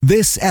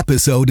This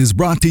episode is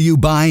brought to you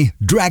by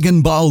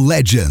Dragon Ball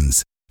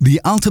Legends, the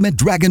ultimate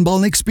Dragon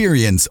Ball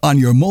experience on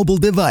your mobile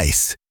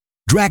device.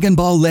 Dragon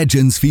Ball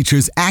Legends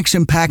features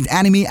action-packed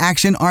anime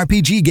action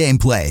RPG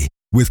gameplay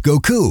with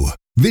Goku,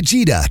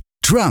 Vegeta,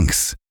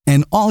 Trunks,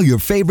 and all your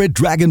favorite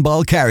Dragon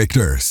Ball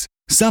characters.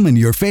 Summon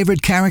your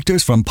favorite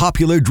characters from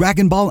popular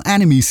Dragon Ball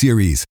anime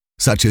series,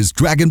 such as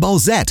Dragon Ball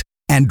Z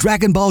and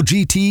Dragon Ball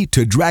GT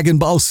to Dragon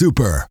Ball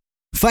Super.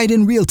 Fight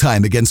in real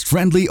time against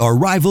friendly or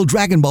rival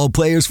Dragon Ball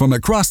players from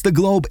across the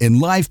globe in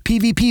live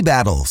PvP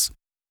battles.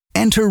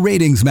 Enter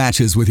ratings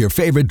matches with your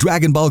favorite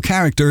Dragon Ball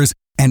characters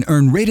and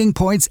earn rating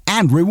points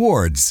and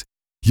rewards.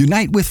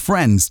 Unite with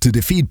friends to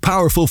defeat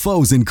powerful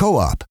foes in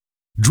co-op.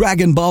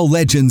 Dragon Ball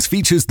Legends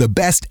features the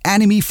best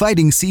anime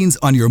fighting scenes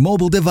on your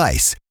mobile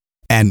device.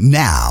 And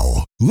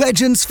now,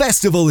 Legends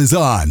Festival is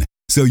on,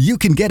 so you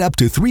can get up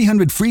to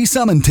 300 free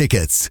summon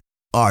tickets.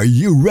 Are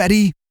you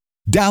ready?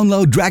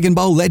 Download Dragon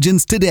Ball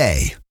Legends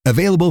today.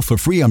 Available for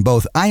free on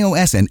both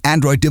iOS and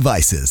Android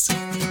devices.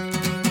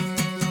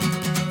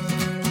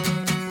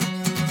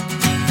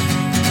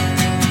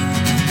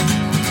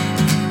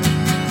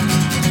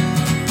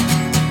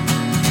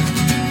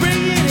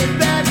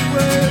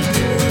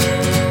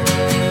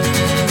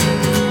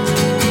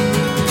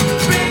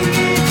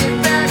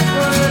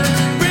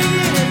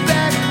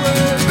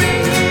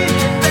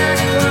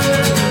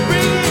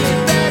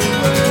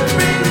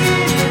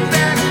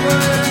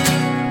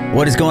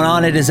 What is going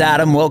on? It is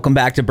Adam. Welcome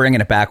back to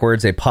Bringing It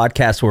Backwards, a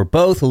podcast where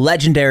both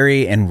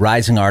legendary and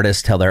rising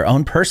artists tell their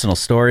own personal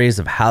stories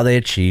of how they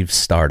achieved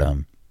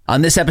stardom.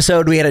 On this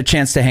episode, we had a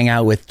chance to hang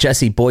out with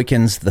Jesse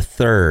Boykins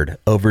III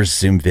over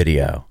Zoom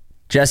video.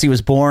 Jesse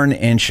was born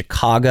in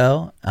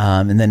Chicago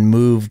and then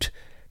moved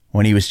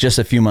when he was just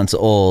a few months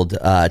old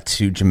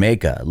to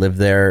Jamaica. Lived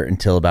there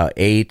until about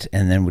 8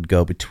 and then would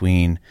go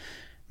between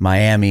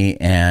Miami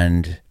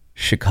and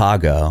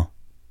Chicago.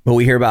 But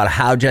we hear about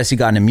how Jesse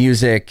got into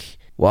music.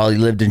 While he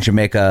lived in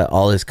Jamaica,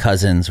 all his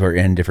cousins were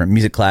in different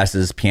music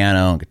classes,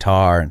 piano and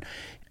guitar.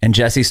 And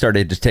Jesse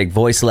started to take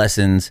voice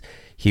lessons.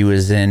 He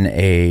was in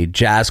a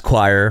jazz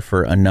choir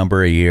for a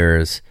number of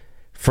years.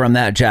 From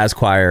that jazz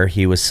choir,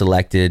 he was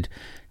selected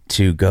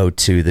to go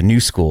to the New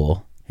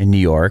School in New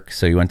York.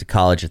 So he went to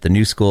college at the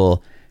New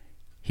School.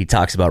 He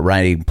talks about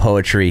writing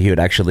poetry. He would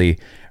actually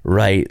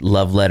write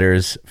love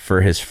letters for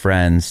his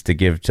friends to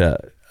give to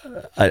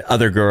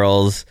other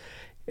girls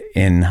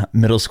in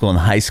middle school and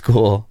high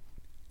school.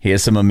 He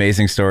has some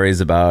amazing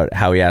stories about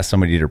how he asked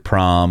somebody to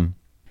prom.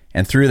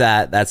 And through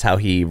that, that's how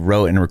he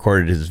wrote and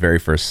recorded his very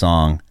first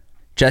song.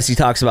 Jesse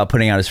talks about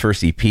putting out his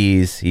first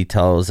EPs. He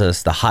tells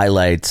us the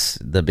highlights,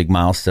 the big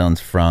milestones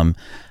from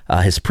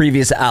his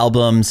previous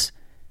albums,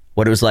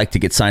 what it was like to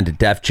get signed to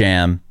Def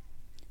Jam,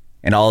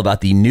 and all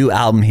about the new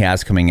album he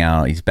has coming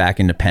out. He's back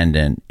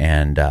independent,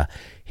 and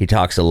he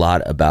talks a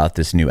lot about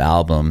this new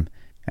album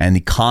and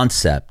the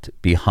concept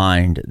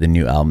behind the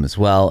new album as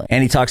well.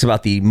 And he talks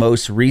about the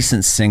most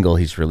recent single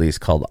he's released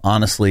called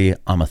Honestly,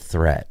 I'm a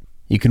Threat.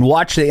 You can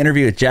watch the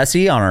interview with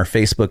Jesse on our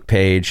Facebook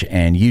page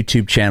and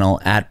YouTube channel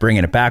at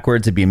Bringing It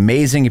Backwards. It'd be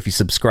amazing if you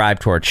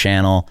subscribe to our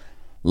channel.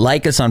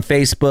 Like us on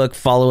Facebook,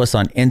 follow us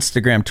on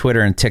Instagram,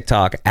 Twitter, and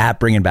TikTok at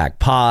Bringing Back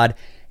Pod.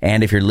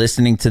 And if you're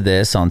listening to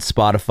this on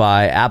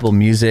Spotify, Apple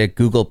Music,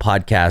 Google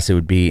Podcasts, it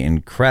would be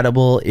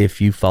incredible if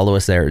you follow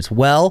us there as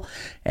well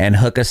and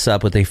hook us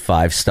up with a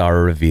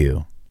 5-star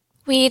review.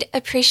 We'd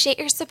appreciate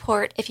your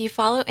support if you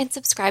follow and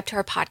subscribe to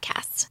our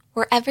podcast,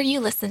 wherever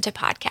you listen to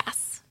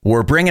podcasts.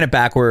 We're Bringing It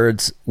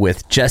Backwards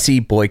with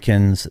Jesse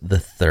Boykins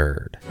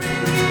III.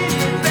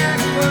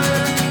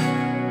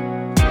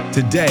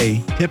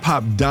 Today,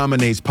 hip-hop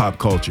dominates pop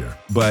culture,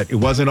 but it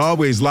wasn't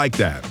always like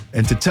that.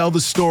 And to tell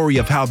the story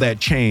of how that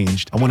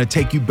changed, I want to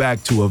take you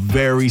back to a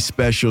very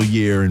special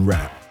year in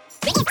rap.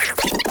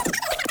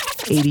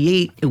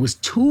 88, it was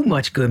too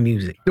much good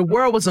music. The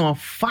world was on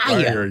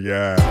fire.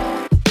 Yeah.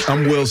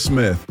 I'm Will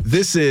Smith.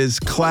 This is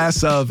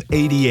Class of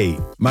 88,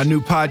 my new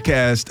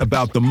podcast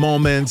about the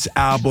moments,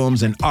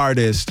 albums, and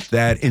artists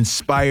that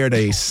inspired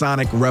a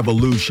sonic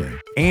revolution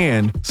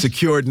and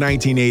secured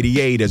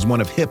 1988 as one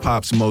of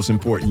hip-hop's most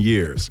important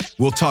years.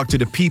 We'll talk to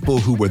the people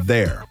who were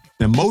there.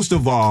 And most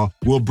of all,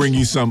 we'll bring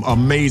you some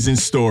amazing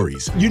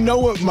stories. You know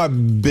what my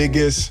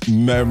biggest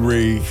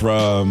memory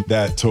from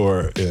that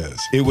tour is?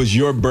 It was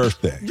your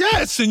birthday.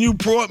 Yes, and you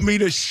brought me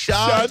the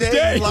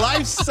Sade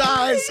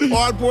life-size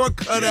cardboard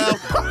cutout.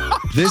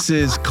 This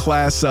is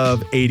Class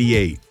of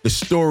 88, the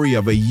story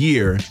of a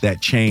year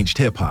that changed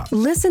hip-hop.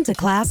 Listen to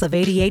Class of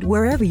 88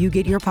 wherever you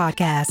get your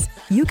podcasts.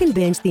 You can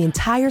binge the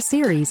entire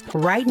series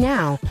right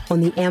now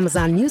on the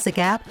Amazon Music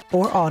app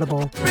or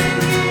Audible.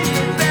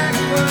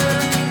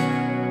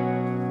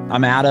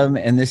 I'm Adam,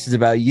 and this is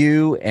about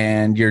you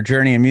and your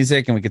journey in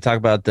music, and we could talk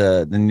about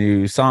the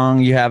new song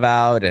you have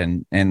out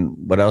and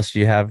what else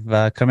you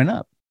have coming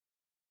up.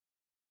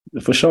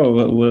 For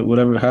sure.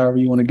 Whatever, however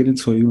you want to get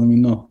into it, you let me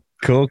know.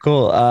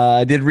 Cool.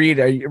 I did read,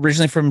 are you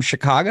originally from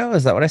Chicago?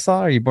 Is that what I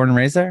saw? Are you born and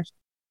raised there?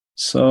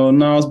 So,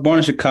 no, I was born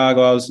in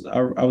Chicago.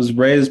 I was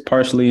raised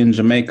partially in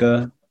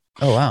Jamaica.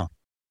 Oh, wow.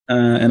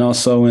 And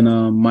also in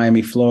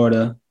Miami,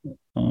 Florida.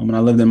 And I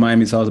lived in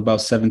Miami till I was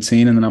about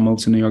 17, and then I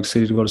moved to New York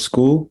City to go to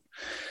school.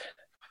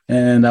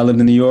 And I lived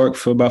in New York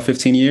for about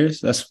 15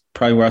 years. That's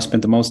probably where I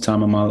spent the most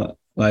time in my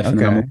life. And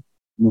then I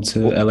moved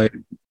to LA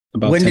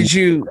about When 10 did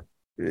you,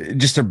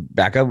 just to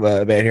back up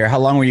a bit here, how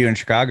long were you in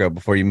Chicago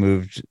before you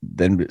moved,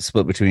 then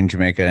split between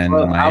Jamaica and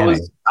Miami?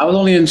 I was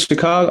only in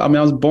Chicago. I mean,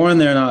 I was born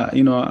there, and I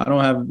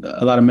don't have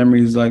a lot of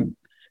memories. Like,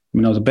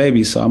 I was a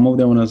baby, so I moved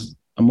there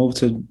I moved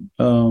to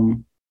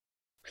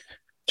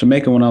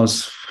Jamaica when I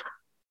was,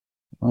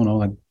 I don't know,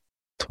 like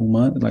 2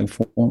 months, like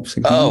 4, 6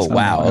 months. Oh,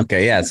 wow.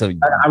 Okay. Yeah. So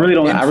I really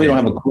don't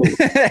have a clue.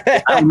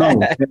 I don't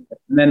know. And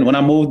then when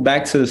I moved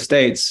back to the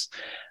States,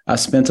 I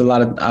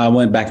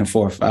went back and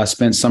forth. I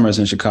spent summers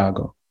in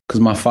Chicago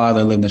because my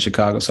father lived in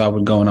Chicago. So I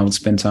would go and I would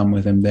spend time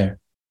with him there.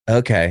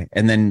 Okay.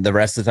 And then the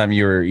rest of the time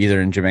you were either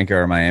in Jamaica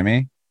or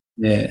Miami?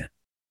 Yeah.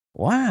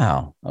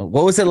 Wow.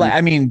 What was it like?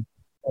 I mean,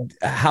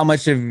 how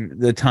much of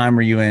the time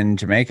were you in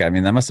Jamaica? I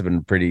mean, that must have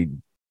been pretty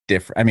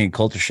different. I mean,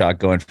 culture shock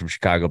going from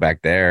Chicago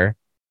back there.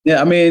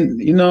 Yeah.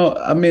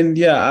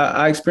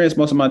 I experienced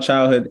most of my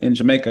childhood in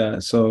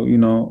Jamaica. So,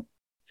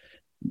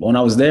 when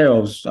I was there, it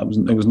was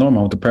normal.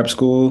 I went to prep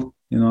school.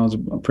 I was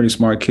a pretty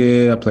smart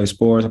kid. I played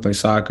sports. I played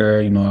soccer.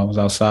 I was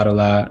outside a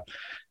lot.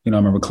 I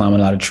remember climbing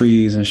a lot of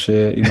trees and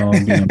shit.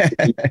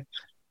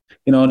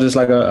 Just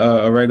like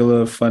a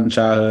regular fun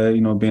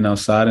childhood. Being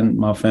outside, and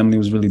my family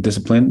was really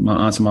disciplined. My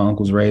aunts and my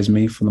uncles raised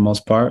me for the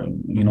most part.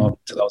 Until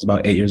I was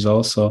about 8 years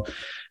old. So,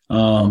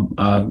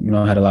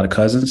 I had a lot of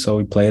cousins, so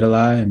we played a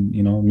lot, and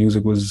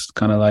music was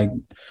kind of like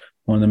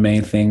one of the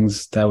main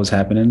things that was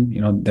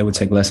happening. They would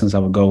take lessons. I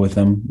would go with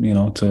them,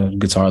 to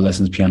guitar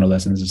lessons, piano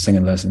lessons, and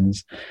singing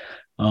lessons.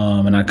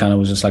 And I kind of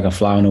was just like a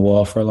fly on the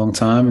wall for a long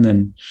time. And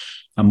then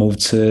I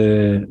moved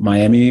to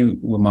Miami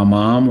with my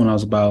mom when I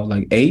was about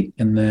like 8.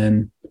 And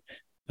then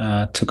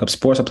took up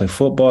sports. I played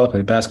football. I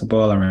played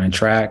basketball. I ran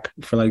track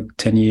for like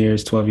 10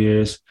 years, 12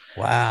 years.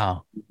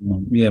 Wow.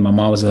 Yeah, my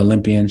mom was an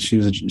Olympian.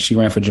 She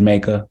ran for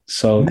Jamaica.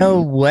 So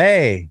no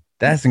way.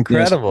 That's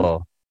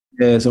incredible.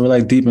 Yeah, so we're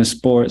like deep in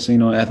sports,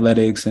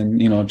 athletics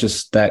and,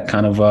 just that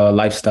kind of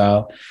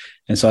lifestyle.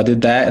 And so I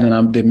did that, and then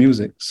I did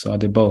music. So I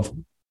did both.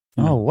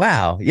 Oh,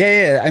 wow.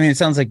 Yeah. I mean, it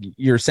sounds like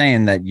you're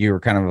saying that you were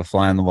kind of a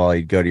fly on the wall.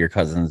 You'd go to your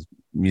cousin's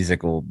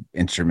musical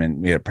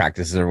instrument,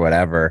 practices or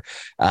whatever.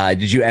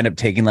 Did you end up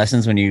taking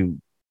lessons when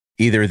you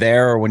either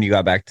there or when you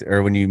got back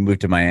or when you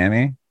moved to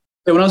Miami?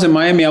 Yeah, when I was in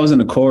Miami, I was in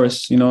the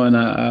chorus, and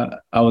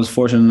I was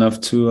fortunate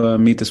enough to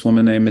meet this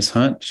woman named Miss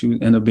Hunt. She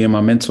ended up being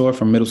my mentor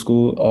from middle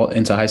school all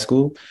into high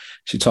school.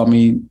 She taught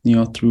me,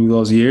 through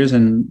those years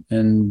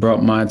and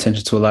brought my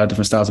attention to a lot of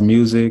different styles of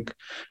music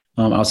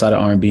outside of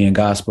R&B and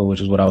gospel,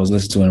 which is what I was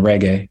listening to in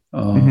reggae.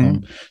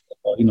 I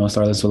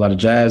started listening to a lot of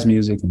jazz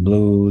music and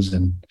blues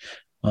and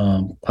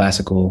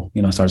classical.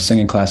 I started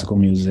singing classical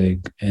music,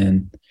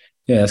 and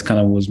that's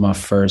kind of was my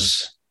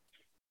first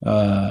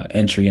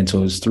entry into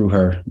it was through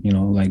her,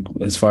 like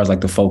as far as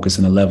like the focus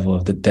and the level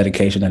of the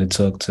dedication that it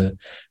took to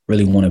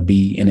really want to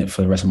be in it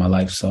for the rest of my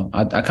life. So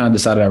I kind of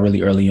decided that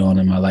really early on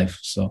in my life.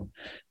 So,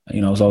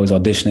 I was always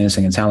auditioning,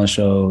 singing talent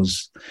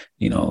shows,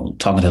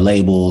 talking to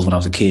labels when I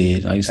was a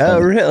kid.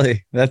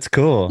 Really? That's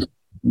cool.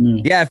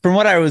 Yeah. From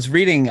what I was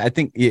reading, I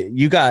think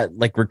you got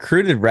like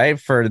recruited, right,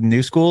 for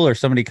new school, or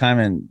somebody kind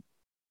of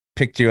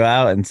picked you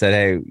out and said,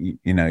 hey,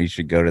 you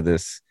should go to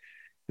this.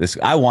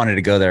 I wanted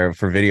to go there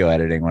for video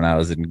editing when I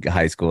was in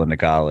high school into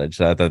college.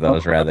 So I thought that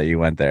was rad that you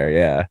went there.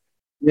 Yeah.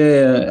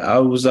 Yeah. I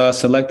was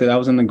selected. I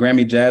was in the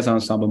Grammy Jazz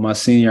Ensemble. My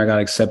senior year, I got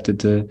accepted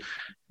to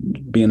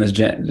be in this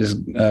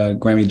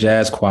Grammy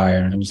Jazz Choir.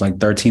 And it was like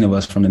 13 of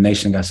us from the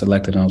nation got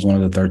selected, and I was one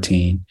of the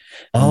 13.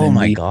 Oh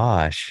my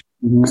gosh.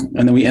 And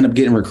then we ended up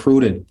getting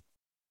recruited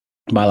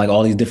by like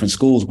all these different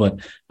schools, but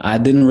I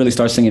didn't really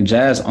start singing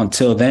jazz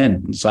until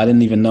then. So I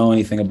didn't even know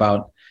anything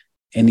about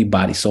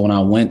anybody. So when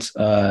I went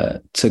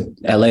to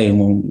LA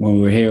when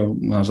we were here,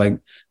 when I was like, I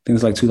think it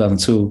was like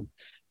 2002,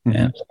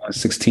 and I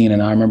was 16,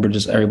 and I remember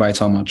just everybody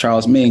talking about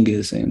Charles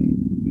Mingus and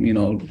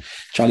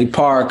Charlie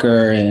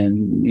Parker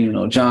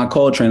and John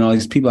Coltrane, all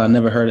these people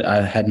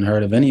I hadn't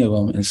heard of any of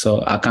them, and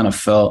so I kind of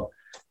felt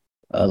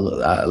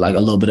like a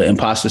little bit of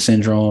imposter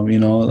syndrome,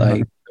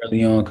 like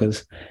early on,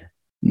 because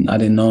I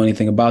didn't know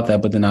anything about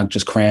that, but then I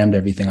just crammed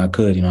everything I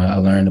could. I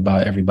learned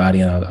about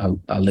everybody,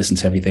 and I listened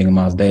to everything of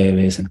Miles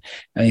Davis and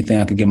anything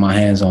I could get my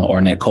hands on,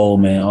 Ornette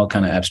Coleman, all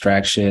kind of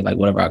abstract shit, like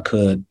whatever I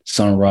could,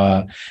 Sun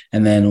Ra.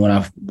 And then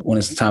when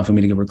it's time for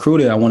me to get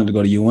recruited, I wanted to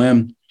go to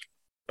UM,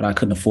 but I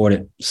couldn't afford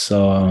it.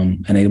 So,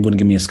 and they wouldn't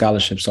give me a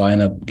scholarship. So I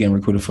ended up getting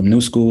recruited from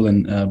New School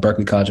and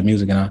Berklee College of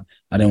Music. And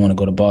I didn't want to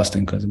go to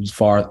Boston because it was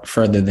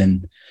further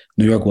than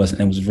New York was,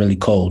 and it was really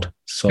cold.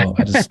 So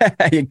I just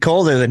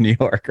colder than New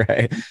York,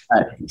 right?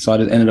 So I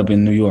just ended up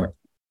in New York.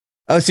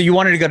 Oh, so you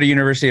wanted to go to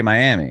University of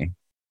Miami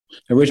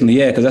originally?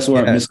 Yeah, because that's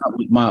where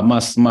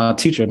my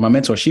teacher, my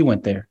mentor, she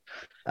went there.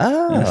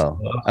 Oh, so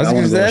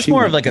that's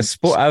more of like a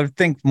sport. I would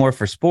think more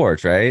for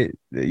sports, right?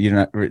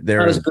 The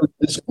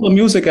School of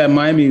Music at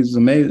Miami is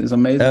amazing. It's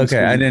amazing.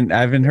 Okay, school. I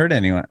haven't heard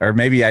anyone, or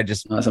maybe I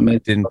just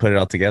didn't put it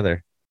all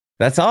together.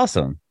 That's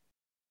awesome.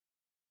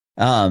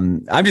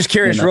 I'm just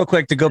curious, real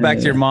quick, to go back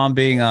to your mom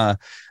being a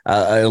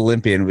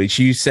Olympian.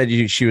 You said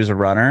she was a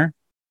runner.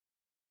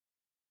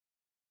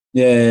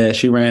 Yeah,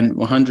 she ran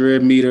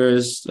 100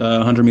 meters,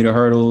 100-meter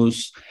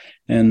hurdles,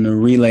 and the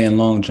relay and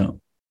long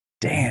jump.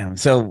 Damn.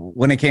 So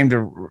when it came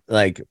to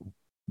like,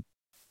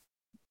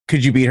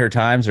 could you beat her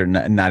times or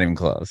not even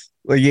close?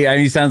 Like, yeah, I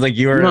mean, it sounds like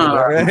you were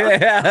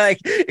like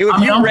it would.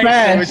 I'm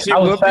fast. I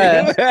was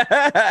fast.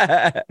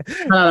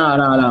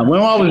 No.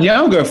 When I was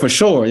younger, for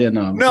sure. Yeah,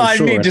 no. I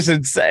sure. mean, I'm just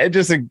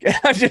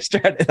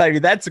trying to. I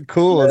mean, that's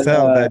cool as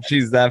hell that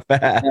she's that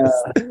fast.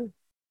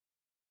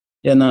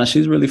 Yeah, no,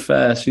 she's really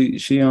fast.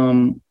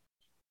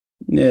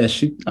 Yeah,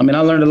 I mean,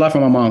 I learned a lot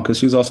from my mom because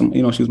she was also,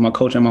 she was my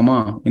coach and my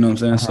mom. You know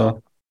what I'm saying?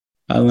 So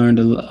I learned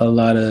a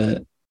lot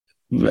of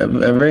a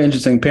very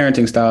interesting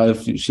parenting style.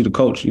 If she's the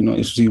coach,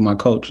 if she's my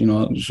coach, she's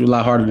a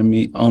lot harder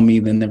on me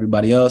than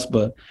everybody else,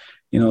 but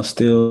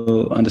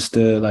still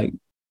understood like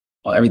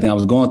everything I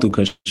was going through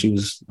because she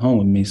was home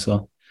with me.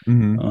 So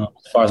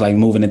as far as like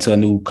moving into a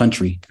new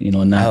country,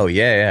 not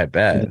I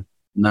bet.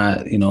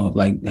 Not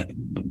like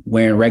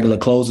wearing regular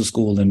clothes to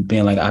school and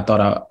being like, I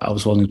thought I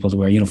was only supposed to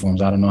wear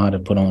uniforms. I don't know how to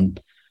put on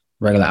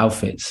regular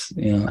outfits.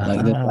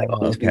 Like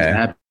all these things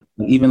happen.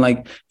 Even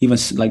like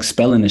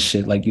spelling and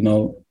shit. Like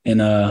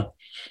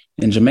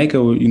in Jamaica,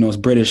 it's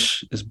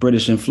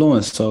British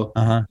influence. So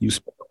you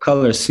spell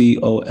color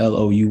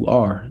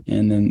COLOUR,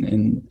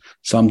 and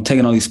so I'm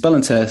taking all these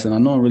spelling tests, and I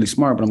know I'm really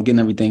smart, but I'm getting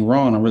everything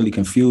wrong. I'm really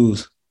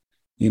confused,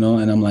 and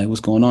I'm like,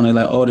 what's going on? They're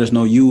like, oh, there's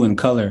no U in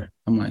color.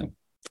 I'm like,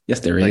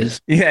 yes, there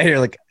is. Yeah, you're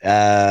like, what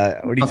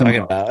are you talking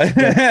about?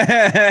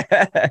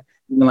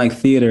 Even like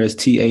theater is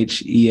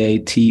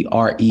THEATRE.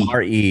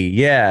 RE,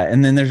 yeah.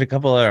 And then there's a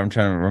couple other, I'm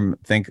trying to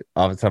think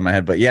off the top of my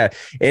head, but yeah,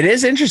 it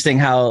is interesting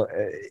how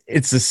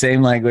it's the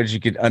same language.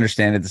 You could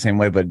understand it the same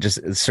way, but just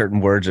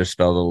certain words are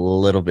spelled a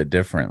little bit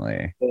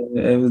differently.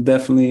 It was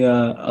definitely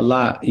a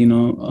lot,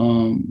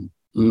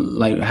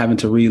 like having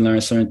to relearn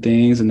certain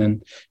things and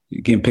then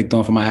getting picked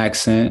on for my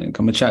accent.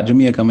 Come chat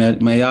Jamaica,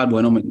 my yard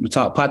boy, I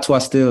talk patois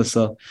still.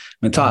 So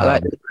I talk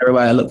like this.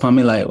 Everybody look upon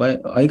me like,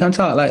 what? Why you can't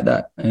talk like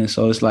that? And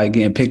so it's like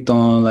getting picked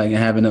on, like, and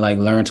having to like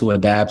learn to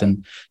adapt.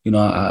 And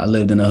I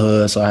lived in the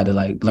hood, so I had to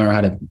like learn how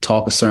to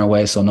talk a certain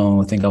way so no one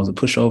would think I was a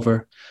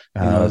pushover.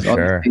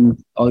 Sure.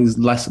 All these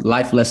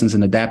life lessons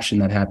and adaptation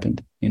that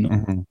happened.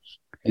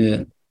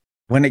 Yeah.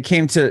 When it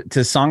came to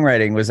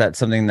songwriting, was that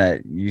something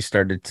that you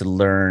started to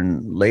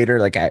learn later,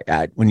 like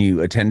when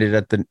you attended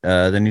at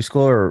the new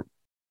school, or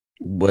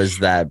was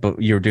that,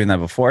 but you were doing that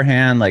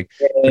beforehand? Like,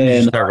 when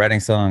did you start writing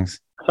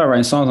songs? I started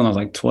writing songs when I was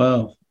like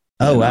 12.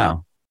 Oh,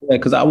 wow. Yeah,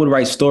 because I would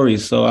write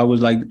stories. So I would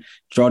like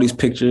draw these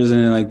pictures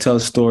and like tell a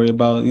story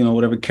about,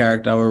 whatever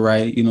character I would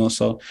write,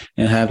 so,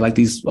 and have like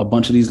a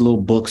bunch of these little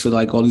books of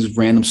like all these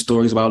random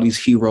stories about all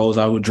these heroes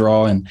I would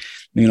draw. And,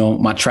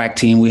 my track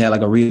team, we had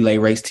like a relay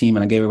race team,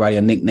 and I gave everybody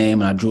a nickname,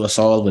 and I drew us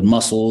all with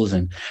muscles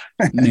and,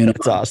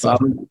 That's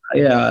awesome.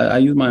 I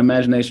used my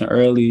imagination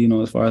early,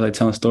 as far as like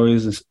telling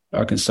stories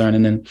are concerned.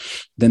 And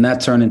then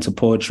that turned into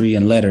poetry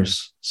and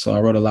letters. So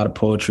I wrote a lot of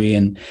poetry,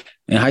 and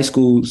in high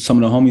school,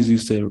 some of the homies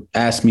used to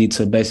ask me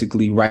to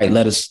basically write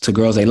letters to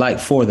girls they like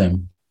for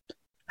them.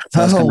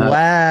 So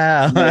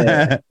wow.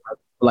 Yeah,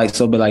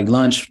 but like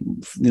lunch,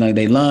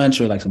 they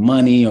lunch or like some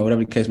money or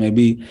whatever the case may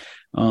be.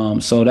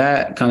 So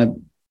that kind of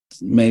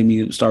made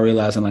me start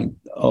realizing like,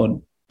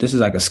 oh, this is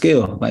like a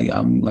skill. Like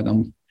I'm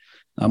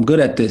good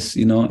at this,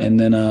 And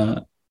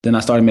then I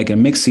started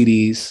making mix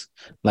CDs,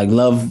 like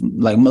love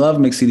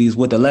mix CDs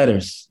with the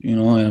letters,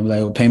 and I'm like,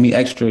 well, pay me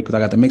extra because I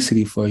got the mix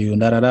CD for you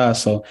and da.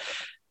 So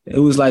it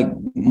was like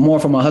more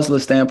from a hustler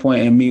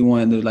standpoint and me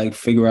wanting to like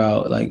figure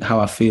out like how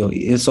I feel.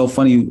 It's so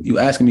funny you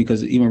asking me,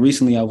 because even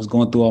recently I was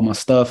going through all my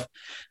stuff,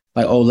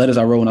 like old letters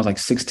I wrote when I was like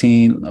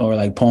 16, or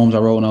like poems I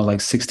wrote when I was like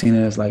 16.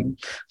 And it's like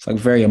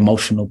very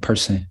emotional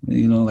person,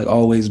 like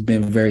always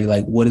been very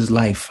like, what is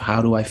life?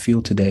 How do I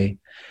feel today?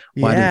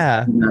 Why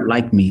do you not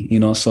like me?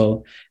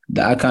 So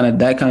that kind of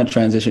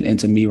transitioned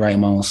into me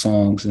writing my own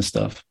songs and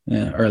stuff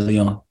early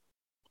on.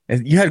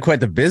 You had quite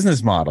the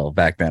business model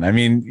back then. I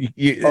mean,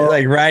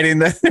 like writing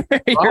the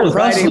thing,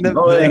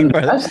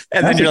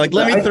 and then you're like,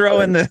 let me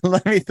throw in the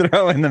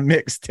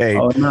mixtape.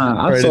 Oh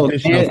nah, I sold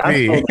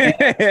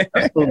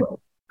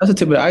that's the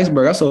tip of the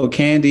iceberg. I sold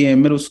candy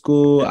in middle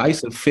school. I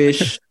used to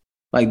fish,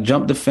 like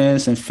jump the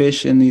fence and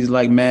fish in these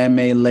like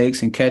man-made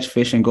lakes and catch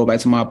fish and go back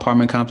to my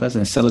apartment complex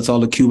and sell it to all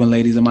the Cuban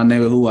ladies in my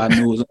neighborhood who I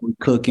knew was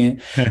cooking.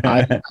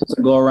 I used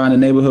to go around the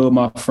neighborhood with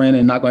my friend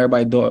and knock on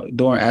everybody's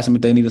door and ask them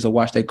if they needed to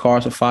wash their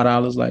cars for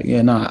 $5. Like,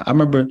 I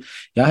remember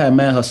y'all had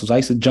mad hustles. I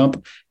used to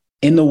jump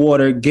in the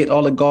water, get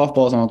all the golf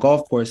balls on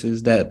golf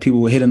courses that people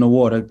would hit in the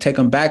water, take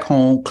them back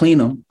home, clean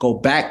them, go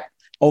back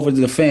over to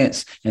the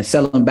fence and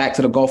sell them back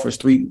to the golfers,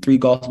 three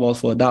golf balls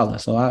for $1.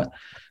 So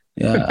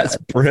that's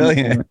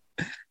brilliant.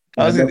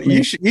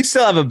 You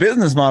still have a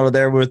business model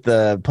there with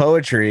the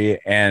poetry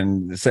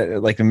and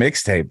like a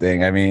mixtape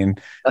thing. I mean,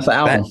 that's an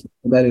album.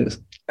 That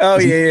is. Oh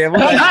yeah. Well,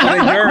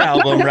 that's your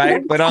album,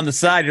 right? But on the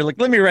side, you're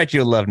like, let me write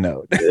you a love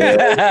note.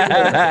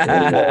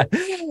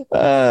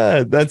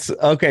 That's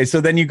okay. So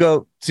then you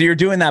go. So you're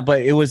doing that,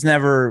 but it was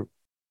never.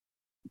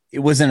 It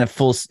wasn't a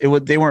full.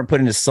 They weren't put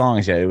into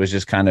songs yet. It was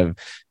just kind of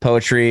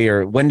poetry.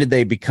 Or when did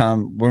they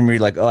become? When were you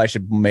like, oh, I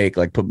should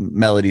put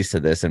melodies to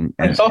this and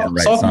write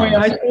sophomore year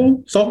high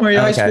school. Sophomore year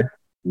high school.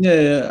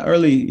 Yeah,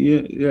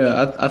 early.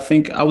 Yeah. I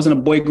think I was in a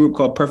boy group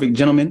called Perfect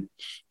Gentlemen.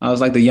 I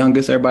was like the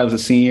youngest. Everybody was a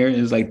senior.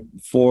 It was like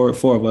four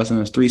of us, and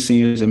there's 3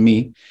 seniors and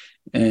me.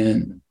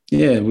 And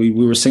yeah, we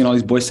were singing all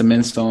these Boyz II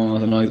Men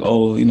songs and all these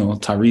old,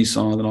 Tyrese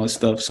songs and all this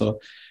stuff. So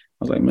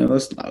I was like, man,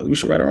 we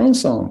should write our own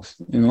songs,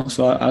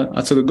 So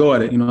I took a go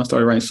at it. I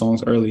started writing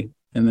songs early.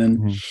 And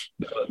then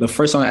the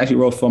first song I actually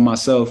wrote for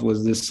myself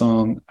was this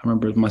song. I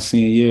remember it was my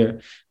senior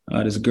year.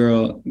 This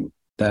girl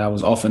that I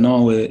was off and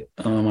on with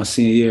my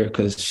senior year,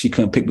 because she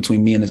couldn't pick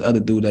between me and this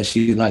other dude that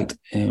she liked.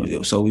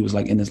 And so we was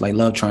like in this like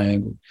love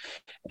triangle.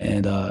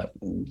 And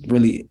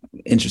really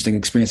interesting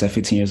experience at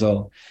 16 years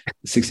old.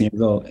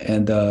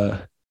 And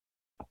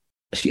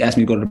she asked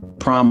me to go to the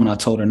prom, and I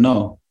told her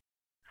no.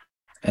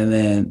 And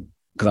then,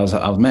 because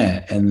I was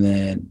mad. And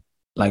then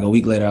like a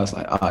week later, I was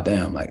like, oh,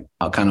 damn, like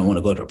I kind of want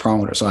to go to the prom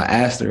with her. So I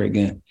asked her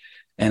again.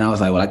 And I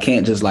was like, well, I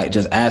can't just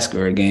ask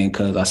her again,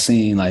 because I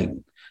seen like,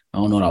 I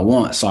don't know what I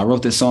want. So I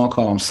wrote this song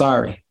called I'm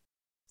Sorry.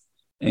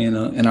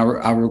 And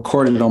I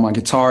recorded it on my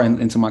guitar and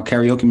into my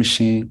karaoke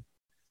machine.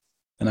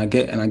 And I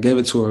gave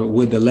it to her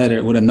with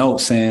a note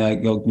saying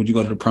like, yo, would you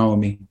go to the prom with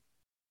me?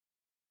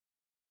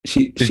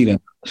 She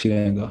didn't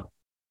go.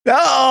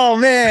 Oh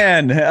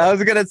man. I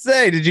was gonna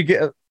say, did you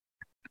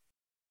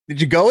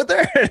go with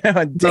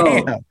her?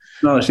 Damn.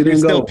 No, she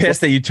didn't go. Still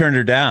pissed that you turned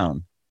her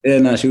down. Yeah,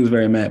 no, she was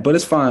very mad. But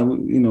it's fine.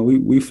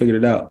 We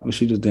figured it out. But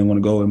she just didn't want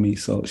to go with me.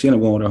 So she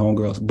ended up going with her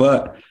homegirls.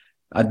 But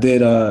I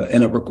did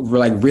end up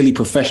really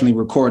professionally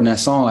recording that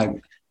song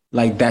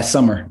like that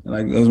summer.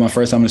 Like it was my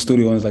first time in the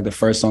studio. It was like the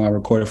first song I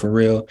recorded for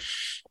real.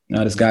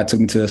 This guy took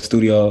me to the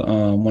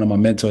studio. One of my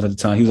mentors at the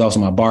time. He was also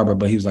my barber,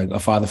 but he was like a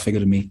father figure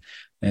to me.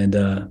 And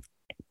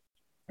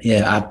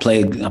I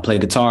played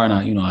guitar,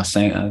 and I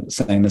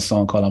sang this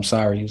song called I'm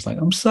Sorry. He was like,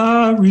 I'm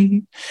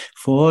sorry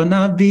for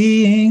not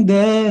being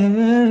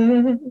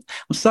there.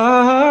 I'm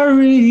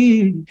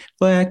sorry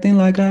for acting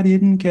like I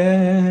didn't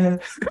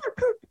care.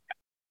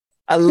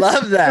 I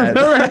love that.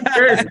 I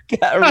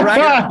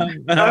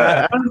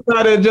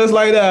started just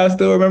like that. I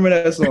still remember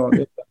that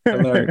song.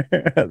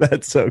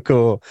 That's so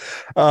cool.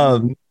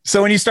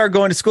 So when you start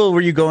going to school,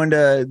 were you going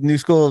to new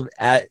school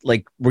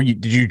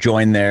did you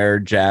join their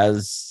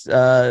jazz?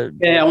 Yeah,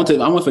 I went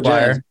for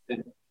choir. Jazz.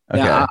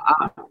 Okay.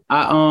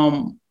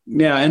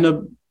 Yeah, I ended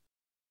up,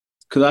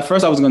 because at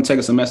first I was going to take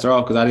a semester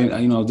off because I didn't,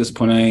 I was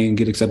disappointed I didn't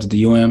get accepted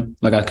to UM.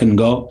 Like I couldn't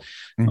go.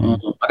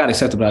 Mm-hmm. I got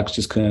accepted, but I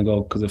just couldn't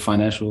go because of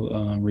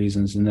financial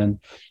reasons. And then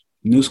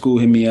new school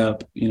hit me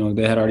up.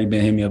 They had already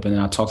been hitting me up, and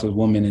then I talked to a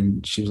woman,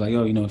 and she was like,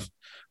 "Oh, if I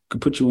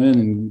could put you in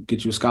and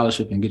get you a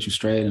scholarship and get you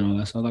straight and all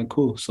that." So I was like,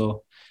 "Cool."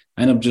 So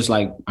I ended up just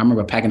I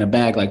remember packing a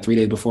bag like 3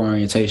 days before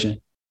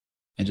orientation,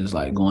 and just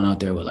like going out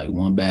there with like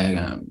one bag.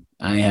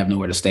 I didn't have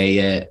nowhere to stay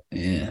yet,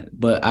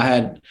 but I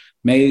had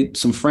made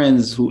some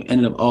friends who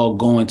ended up all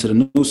going to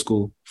the new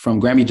school from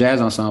Grammy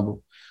Jazz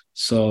Ensemble.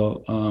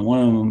 So one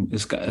of them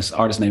is this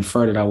artist named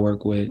Fur that I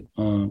work with.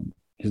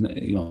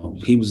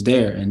 He was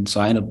there, and so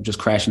I ended up just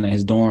crashing at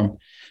his dorm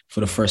for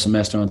the first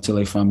semester until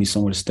they found me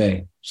somewhere to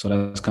stay. So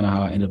that's kind of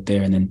how I ended up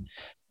there. And then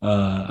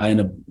I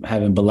ended up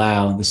having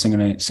Bilal, the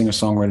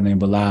singer-songwriter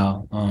named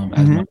Bilal,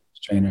 as my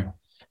trainer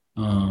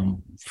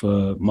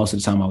for most of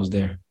the time I was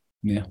there.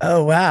 Yeah.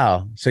 Oh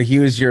wow! So he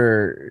was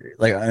your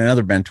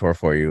another mentor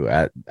for you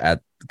at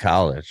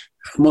college.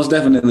 Most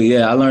definitely,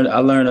 yeah. I learned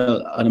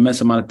an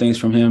immense amount of things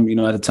from him.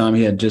 At the time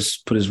he had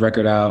just put his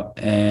record out,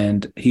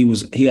 and he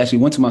actually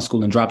went to my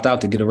school and dropped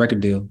out to get a record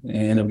deal and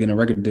ended up getting a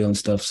record deal and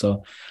stuff.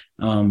 So,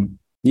 I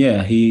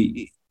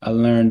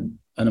learned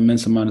an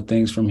immense amount of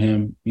things from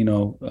him.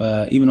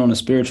 Even on a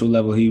spiritual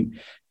level, he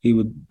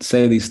would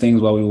say these things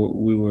while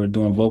we were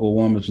doing vocal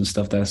warm-ups and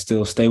stuff that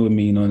still stay with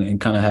me,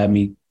 and kind of had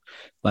me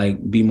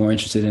be more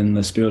interested in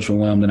the spiritual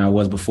realm than I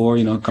was before.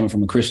 Coming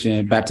from a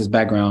Christian Baptist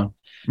background.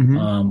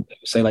 Mm-hmm.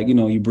 Say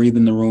you breathe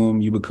in the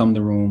room, you become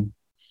the room.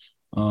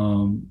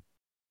 No,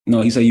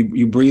 he said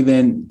you breathe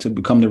in to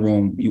become the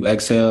room, you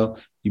exhale,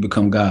 you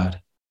become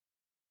God.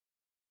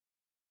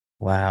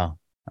 Wow,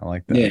 I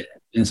like that. Yeah,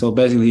 and so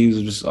basically he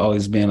was just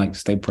always being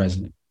stay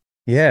present.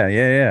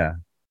 Yeah.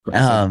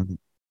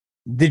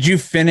 Did you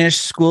finish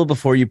school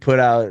before you put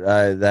out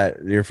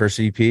your first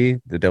EP,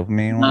 the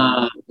Dopamine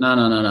one?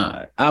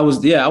 No. I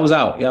was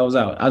out.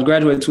 I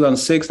graduated in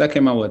 2006. That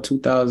came out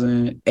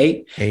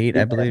 2008?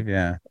 I believe,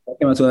 yeah. That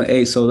came out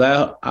 2008. So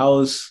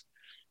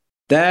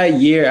that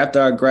year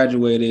after I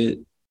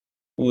graduated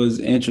was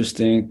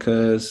interesting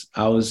because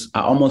I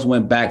almost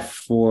went back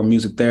for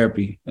music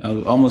therapy.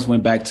 I almost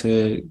went back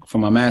for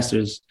my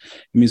master's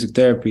in music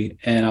therapy,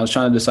 and I was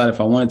trying to decide if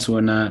I wanted to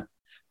or not.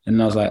 And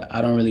I was like,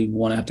 I don't really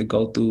want to have to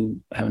go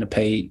through having to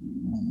pay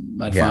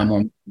 5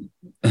 more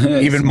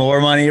Even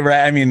more money,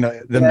 right? I mean,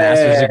 the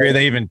master's degree,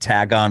 they even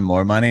tag on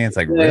more money. It's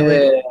like,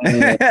 really?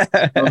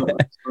 So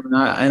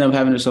I ended up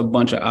having just a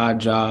bunch of odd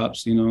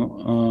jobs, you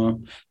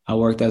know. I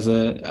worked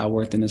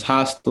in this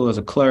hospital as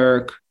a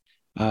clerk.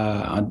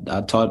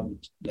 I taught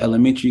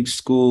elementary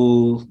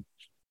school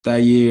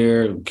that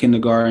year,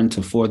 kindergarten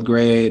to fourth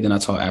grade. Then I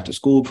taught after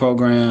school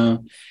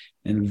program.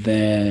 And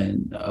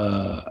then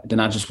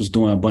I just was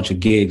doing a bunch of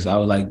gigs.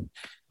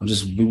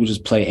 We would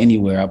just play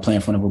anywhere. I play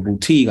in front of a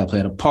boutique. I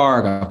play at a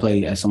park. I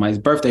play at somebody's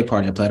birthday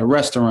party. I play at a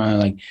restaurant.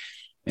 Like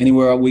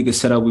anywhere we could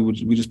set up,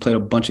 we just played a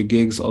bunch of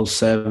gigs.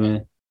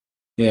 2007.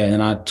 Yeah,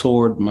 and I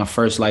toured. My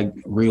first like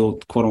real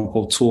quote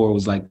unquote tour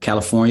was like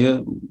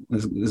California.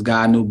 This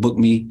guy I knew booked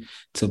me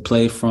to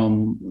play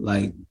from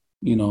like,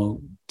 you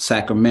know,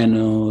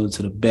 Sacramento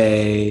to the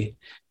Bay,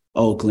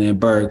 Oakland,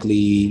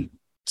 Berkeley,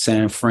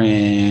 San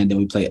Fran. Then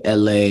we played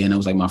LA, and it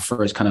was like my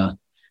first kind of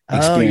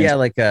experience. Oh yeah,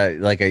 like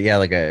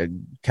a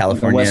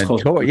California West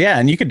Coast tour. Yeah,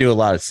 and you could do a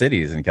lot of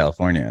cities in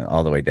California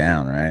all the way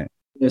down, right?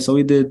 Yeah, so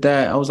we did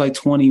that. I was like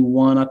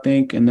 21, I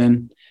think, and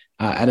then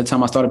at the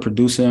time I started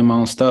producing my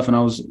own stuff, and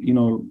I was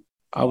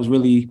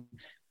really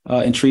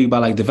intrigued by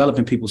like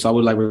developing people. So I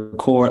would like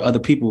record other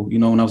people. You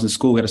know, when I was in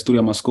school, I had a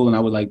studio at my school, and I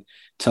would like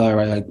tell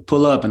her like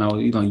pull up, and I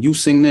would, you know, you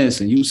sing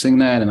this and you sing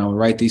that, and I would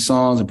write these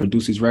songs and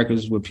produce these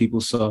records with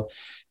people. So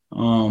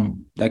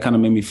that kind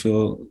of made me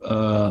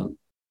feel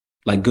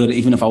like good,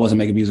 even if I wasn't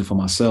making music for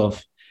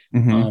myself.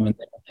 Mm-hmm.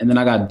 And then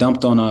I got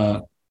dumped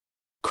on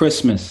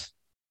Christmas.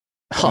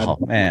 Oh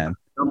man,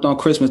 dumped on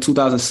Christmas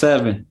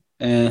 2007,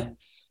 and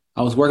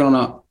I was working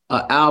on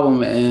an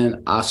album,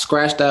 and I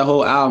scratched that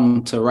whole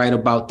album to write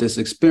about this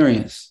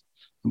experience,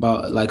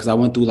 about like, because I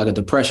went through like a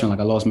depression, like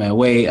I lost my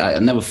weight. I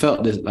never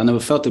felt this. I never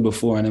felt it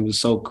before, and it was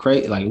so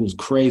crazy. Like it was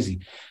crazy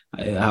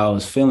how I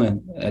was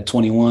feeling at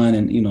 21,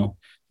 and you know,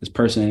 this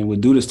person would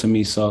do this to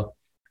me. So,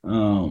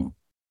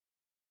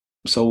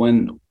 so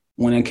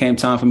when it came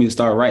time for me to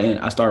start writing,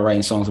 I started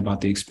writing songs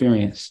about the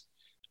experience.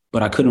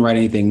 But I couldn't write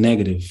anything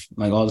negative.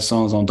 Like all the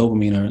songs on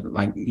Dopamine are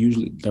like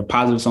usually they're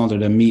positive songs, or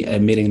they're me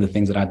admitting the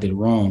things that I did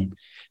wrong.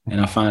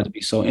 And I find it to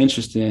be so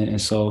interesting. And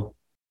so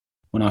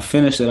when I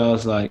finished it, I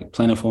was like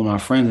playing it for one of my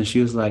friends, and she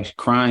was like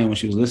crying when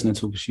she was listening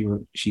to it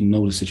because she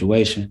knew the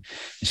situation.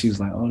 And she was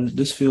like, "Oh,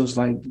 this feels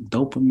like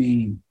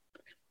dopamine."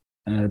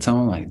 And at the time,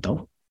 I'm like,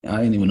 dope. I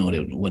didn't even know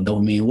what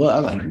dopamine was. I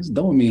was like, it's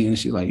dopamine. And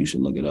she's like, you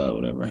should look it up,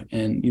 whatever.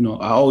 And, you know,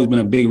 I've always been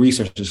a big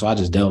researcher, so I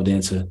just delved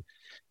into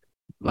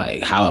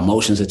like how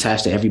emotions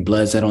attach to every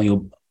blood cell on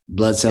your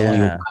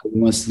body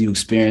once you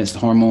experience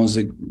hormones.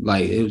 I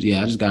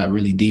just got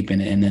really deep in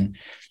it. And then,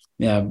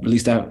 I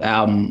released that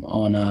album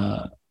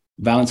on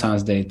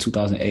Valentine's Day,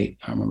 2008.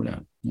 I remember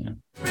that. Yeah.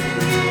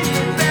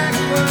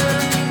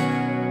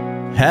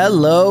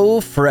 Hello,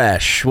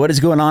 Fresh. What is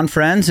going on,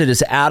 friends? It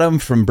is Adam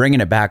from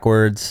Bringing It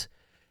Backwards,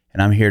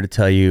 and I'm here to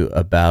tell you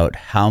about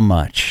how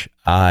much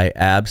I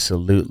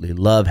absolutely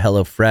love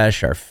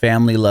HelloFresh. Our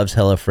family loves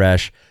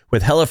HelloFresh.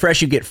 With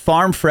HelloFresh, you get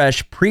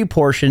farm-fresh,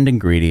 pre-portioned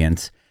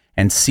ingredients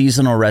and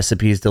seasonal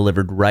recipes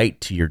delivered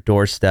right to your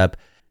doorstep.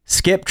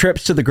 Skip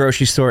trips to the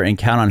grocery store and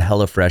count on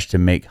HelloFresh to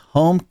make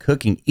home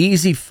cooking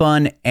easy,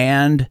 fun,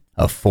 and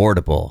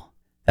affordable.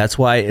 That's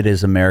why it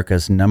is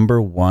America's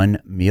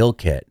 #1 meal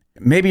kit.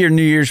 Maybe your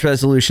New Year's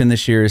resolution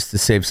this year is to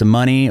save some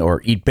money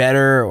or eat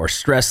better or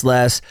stress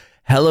less.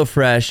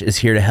 HelloFresh is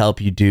here to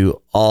help you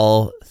do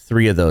all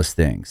three of those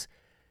things.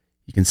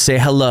 You can say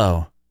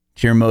hello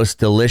to your most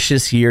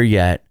delicious year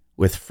yet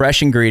with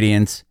fresh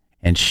ingredients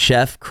and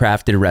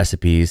chef-crafted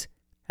recipes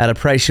at a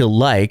price you'll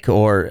like,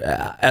 or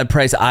at a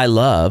price I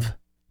love,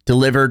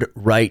 delivered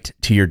right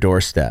to your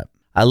doorstep.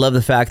 I love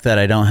the fact that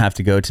I don't have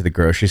to go to the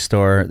grocery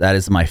store. That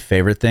is my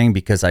favorite thing,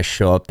 because I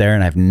show up there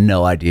and I have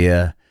no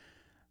idea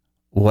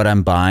what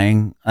I'm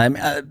buying. I'm,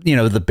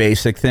 the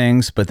basic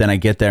things, but then I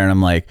get there and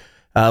I'm like,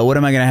 what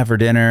am I going to have for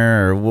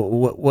dinner? Or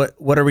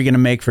what are we going to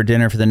make for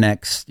dinner for the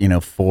next,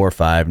 4 or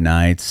 5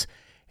 nights?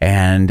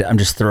 And I'm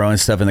just throwing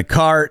stuff in the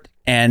cart,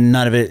 and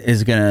none of it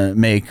is going to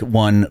make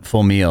one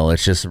full meal.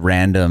 It's just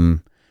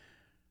random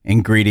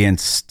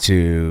ingredients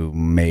to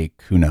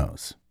make who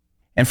knows.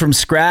 And from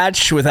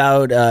scratch,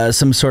 without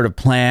some sort of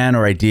plan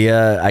or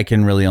idea, I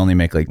can really only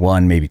make like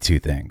 1, maybe 2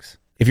 things.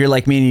 If you're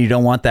like me and you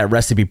don't want that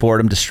recipe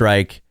boredom to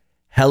strike,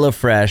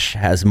 HelloFresh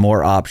has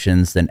more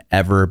options than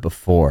ever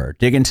before.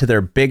 Dig into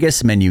their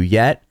biggest menu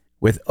yet,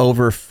 with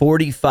over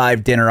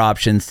 45 dinner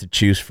options to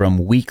choose from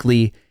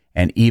weekly,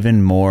 and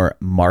even more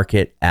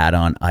market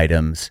add-on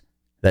items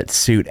that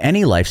suit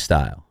any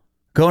lifestyle.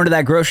 Going to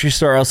that grocery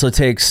store also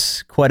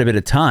takes quite a bit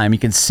of time. You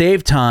can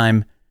save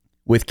time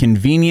with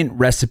convenient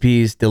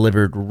recipes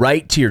delivered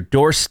right to your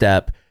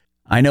doorstep.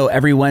 I know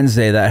every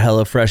Wednesday that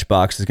HelloFresh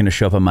box is going to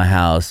show up at my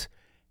house,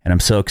 and I'm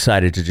so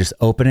excited to just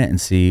open it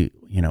and see,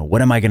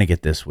 what am I going to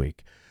get this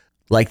week?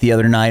 Like the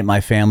other night, my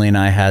family and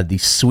I had the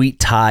sweet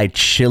Thai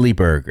chili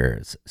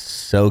burgers.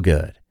 So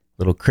good.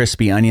 Little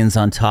crispy onions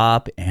on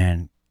top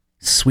and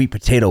sweet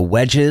potato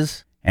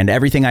wedges. And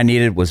everything I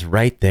needed was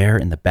right there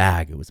in the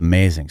bag. It was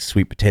amazing.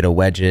 Sweet potato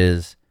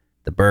wedges,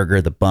 the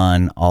burger, the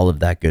bun, all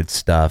of that good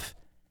stuff.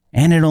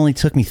 And it only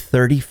took me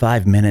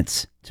 35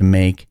 minutes to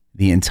make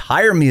the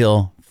entire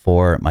meal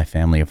for my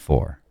family of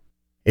 4.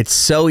 It's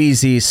so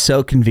easy,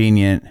 so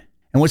convenient.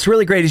 And what's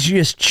really great is you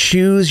just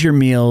choose your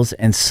meals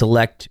and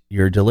select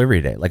your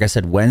delivery day. Like I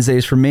said,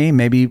 Wednesdays for me,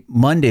 maybe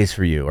Mondays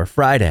for you, or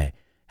Friday.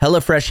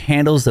 HelloFresh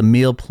handles the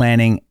meal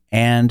planning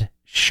and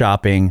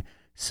shopping.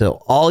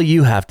 So all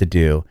you have to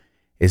do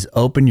is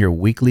open your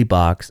weekly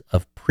box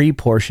of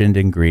pre-portioned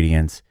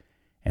ingredients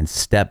and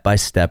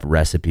step-by-step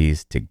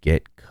recipes to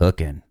get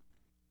cooking.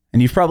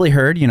 And you've probably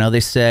heard, they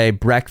say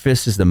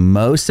breakfast is the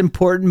most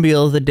important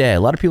meal of the day. A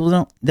lot of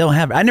people don't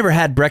have. I never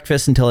had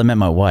breakfast until I met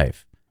my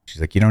wife.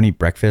 She's like, you don't eat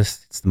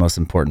breakfast? It's the most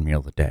important meal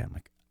of the day. I'm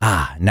like,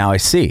 now I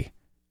see.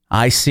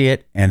 I see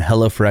it, and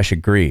HelloFresh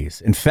agrees.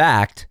 In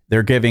fact,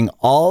 they're giving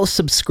all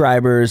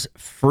subscribers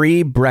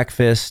free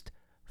breakfast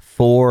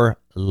for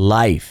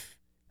life.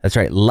 That's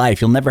right,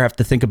 life. You'll never have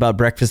to think about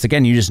breakfast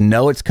again. You just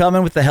know it's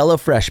coming with the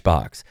HelloFresh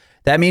box.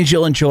 That means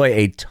you'll enjoy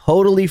a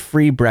totally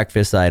free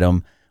breakfast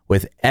item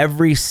with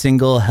every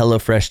single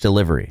HelloFresh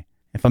delivery.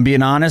 If I'm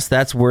being honest,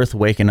 that's worth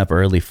waking up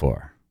early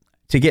for.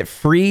 To get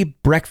free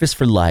breakfast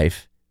for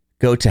life,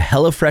 go to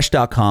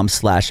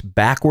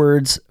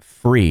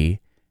HelloFresh.com/backwardsfree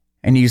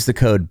and use the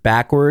code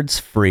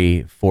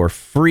backwardsfree for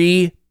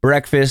free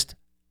breakfast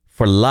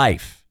for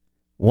life.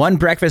 One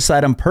breakfast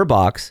item per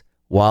box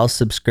while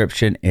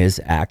subscription is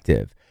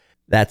active.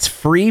 That's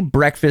free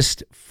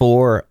breakfast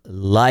for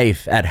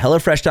life at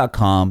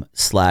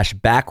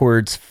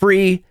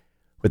HelloFresh.com/backwardsfree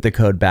with the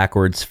code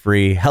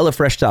backwardsfree.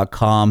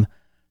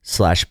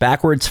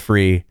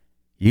 HelloFresh.com/backwardsfree.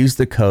 Use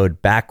the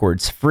code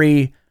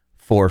backwardsfree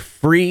for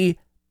free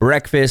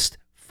breakfast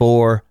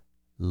for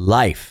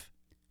life.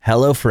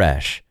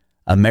 HelloFresh,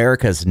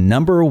 America's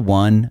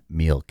 #1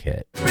 meal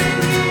kit.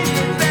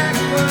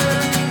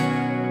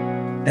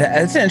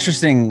 It's an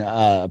interesting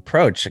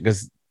approach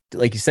because,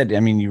 like you said, I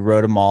mean, you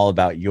wrote them all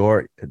about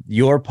your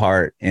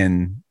part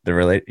in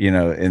the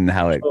in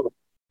how it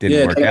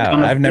didn't work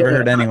out. I've never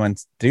heard anyone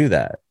do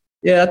that.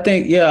 Yeah, I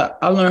think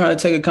I learned how to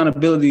take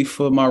accountability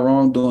for my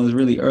wrongdoings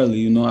really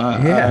early.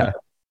 I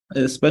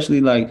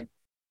especially when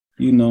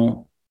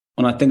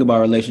I think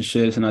about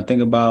relationships and I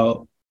think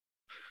about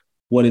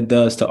what it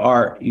does to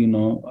art,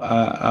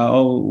 I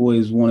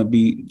always want to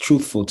be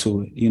truthful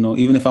to it,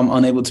 even if I'm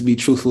unable to be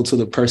truthful to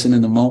the person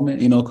in the moment,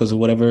 because of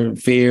whatever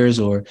fears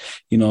or,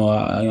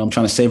 I'm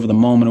trying to savor the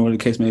moment or whatever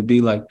the case may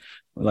be. Like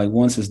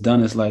once it's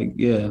done, it's like,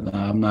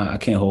 I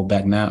can't hold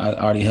back now. I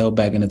already held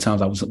back in the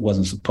times I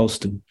wasn't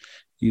supposed to,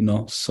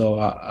 so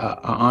I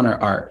honor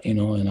art,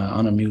 and I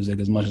honor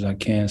music as much as I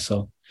can.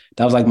 So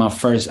that was like my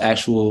first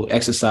actual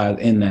exercise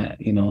in that,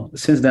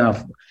 Since then,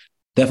 I've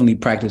definitely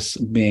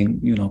practiced being,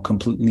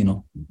 completely,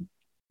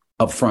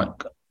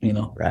 upfront,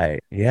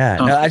 Right. Yeah.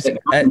 No, I just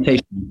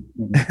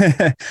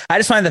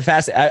find the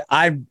fast.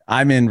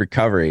 I'm in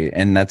recovery,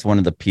 and that's one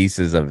of the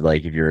pieces of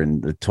if you're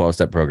in the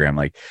 12-step program,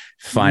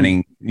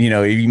 finding,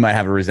 you might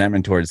have a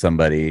resentment towards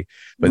somebody,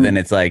 but then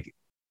it's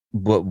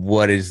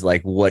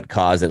what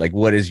caused it?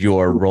 What is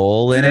your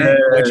role in it?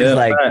 Which is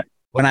right.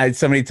 When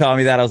somebody told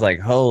me that, I was like,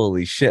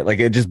 holy shit.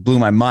 It just blew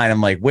my mind. I'm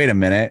like, wait a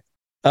minute.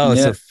 Oh,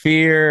 so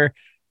fear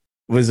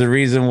was the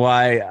reason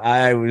why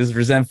I was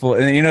resentful.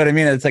 And you know what I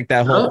mean? It's like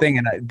that whole thing.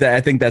 And I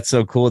think that's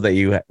so cool that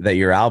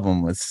your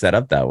album was set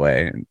up that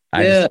way.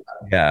 I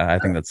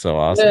think that's so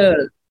awesome. Yeah.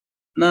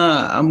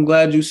 Nah, I'm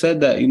glad you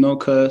said that,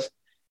 cause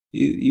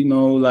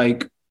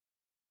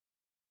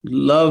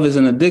love is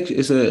an addiction.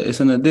 It's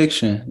an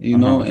addiction,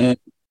 and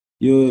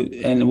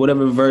and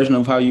whatever version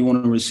of how you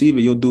want to receive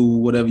it, you'll do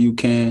whatever you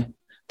can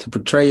to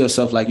portray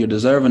yourself like you're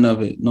deserving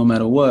of it, no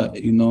matter what,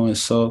 and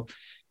so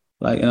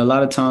and a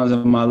lot of times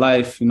in my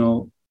life,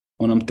 when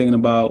I'm thinking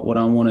about what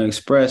I want to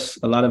express,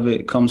 a lot of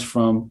it comes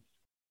from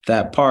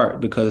that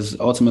part, because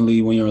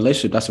ultimately when you're in a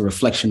relationship, that's a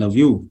reflection of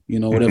you,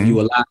 whatever you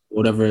allow,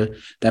 whatever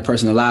that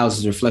person allows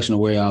is a reflection of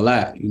where y'all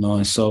at,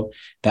 and so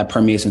that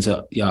permeates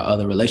into your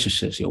other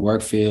relationships, your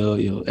work field,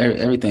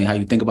 everything, how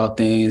you think about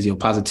things, your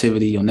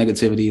positivity, your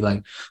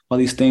negativity, all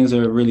these things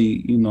are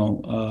really,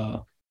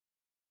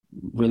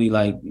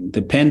 really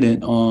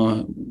dependent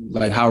on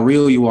how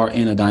real you are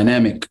in a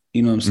dynamic,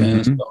 you know what I'm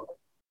saying? So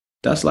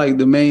that's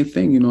the main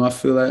thing, I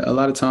feel like a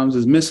lot of times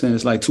is missing.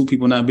 It's two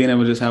people not being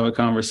able to just have a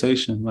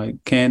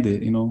conversation,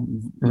 candid,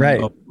 right.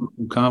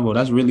 Convo.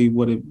 That's really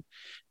what it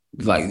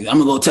I'm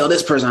gonna go tell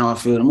this person how I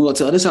feel. I'm gonna go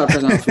tell this other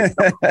person how I feel.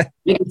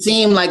 Make it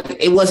seem like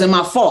it wasn't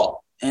my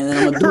fault. And then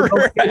I'm gonna do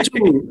it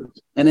too.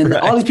 And then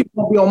all these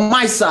people will be on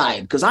my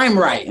side because I'm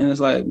right. And it's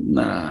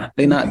nah,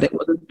 they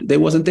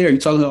wasn't there. You're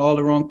talking to all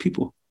the wrong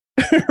people.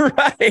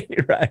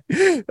 Right.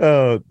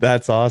 Oh,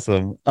 that's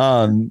awesome.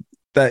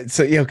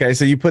 So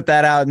you put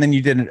that out, and then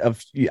you did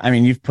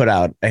you've put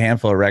out a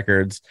handful of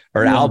records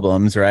or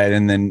albums, right?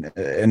 And then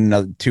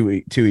another two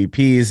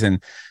EPs,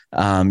 and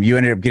you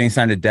ended up getting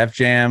signed to Def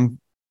Jam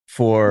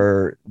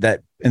for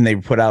that, and they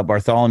put out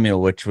Bartholomew,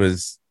 which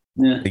was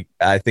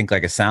I think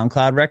a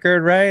SoundCloud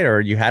record, right? Or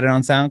you had it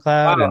on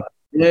SoundCloud?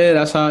 Yeah,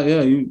 that's how.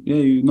 Yeah,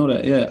 you know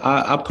that. Yeah,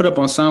 I put up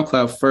on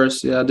SoundCloud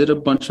first. Yeah, I did a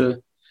bunch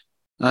of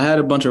I had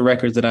a bunch of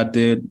records that I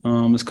did.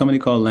 This company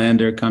called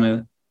Lander kind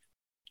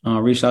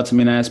of reached out to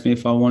me and asked me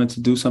if I wanted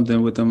to do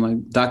something with them,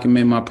 like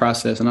document my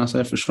process. And I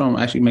said, for sure, I'm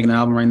actually making an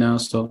album right now.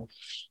 So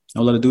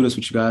I'd love to do this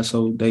with you guys.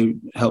 So they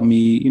helped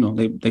me,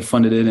 they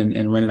funded it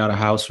and rented out a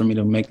house for me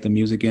to make the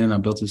music in. And I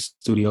built a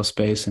studio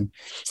space and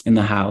in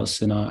the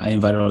house, and I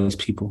invited all these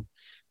people.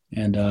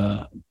 And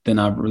then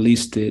I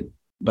released it.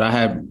 But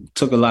I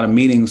took a lot of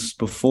meetings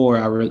before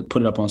I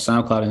put it up on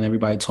SoundCloud, and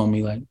everybody told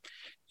me like,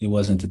 it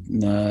wasn't,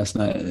 it's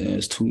not,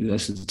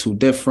 this is too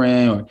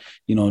different,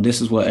 or, this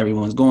is what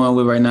everyone's going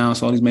with right now.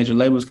 So all these major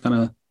labels kind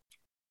of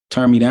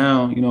turned me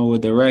down,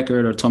 with the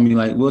record, or told me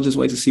like, we'll just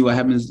wait to see what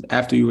happens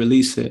after you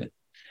release it.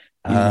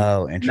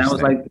 Oh,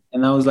 interesting.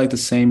 And that was like the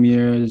same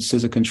year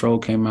Scissor Control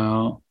came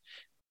out.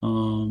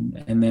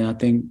 And then I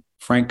think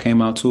Frank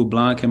came out too.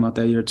 Blonde came out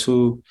that year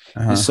too.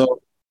 And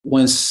so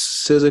when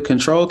Scissor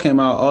Control came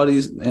out,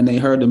 and they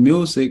heard the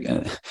music,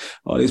 and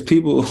all these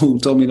people who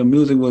told me the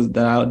music was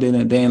that they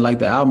didn't like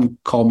the album,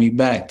 called me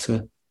back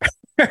to.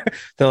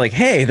 They're like,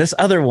 hey, this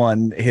other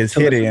one is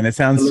hitting and it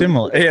sounds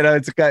similar.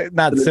 It's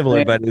not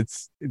similar, but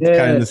it's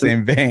kind of the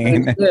same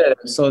vein. Yeah.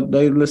 So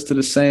they listened to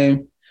the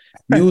same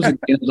music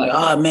and it was like,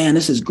 oh man,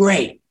 this is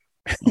great.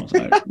 I was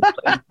like,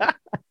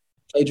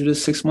 played you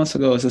this 6 months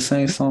ago. It's the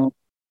same song,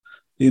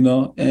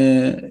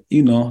 and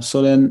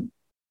so then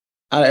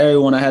out of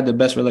everyone, I had the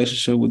best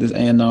relationship with this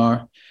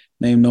A&R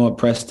named Noah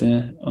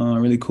Preston,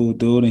 really cool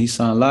dude. And he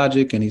signed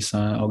Logic, and he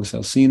signed August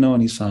Alsino,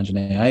 and he signed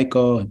Janae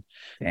Aiko,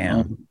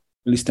 and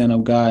really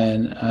stand-up guy.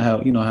 And I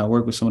have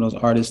worked with some of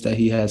those artists that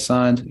he had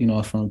signed,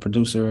 from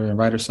producer and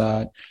writer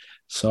side.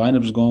 So I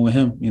ended up just going with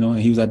him, and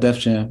he was at Def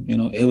Jam.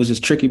 It was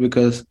just tricky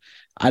because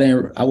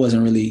I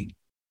wasn't really,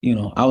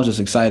 I was just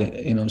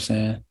excited, you know what I'm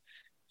saying?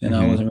 And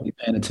I wasn't really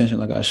paying attention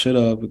like I should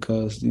have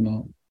because,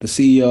 the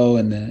CEO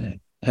and the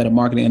head of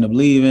marketing ended up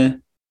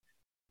leaving,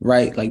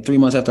 right? Like 3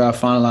 months after I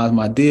finalized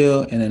my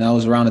deal. And then that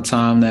was around the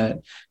time that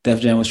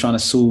Def Jam was trying to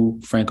sue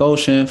Frank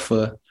Ocean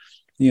for,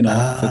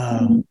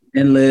 for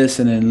Endless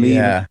and then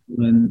leaving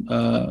and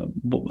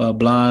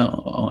Blind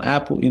on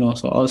Apple,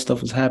 so all this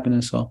stuff was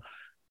happening. So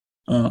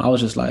I was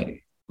just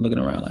like looking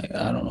around like,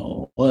 I don't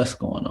know what's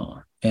going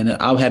on. And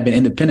I had been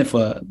independent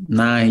for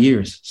 9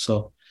 years.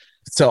 So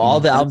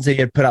all the albums that you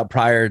had put out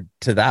prior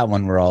to that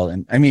one were all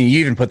you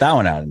even put that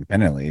one out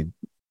independently.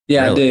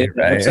 Yeah, really, I did.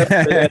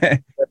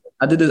 Right?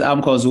 I did this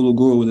album called Zulu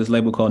Guru with this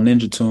label called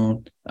Ninja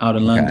Tune out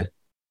in London.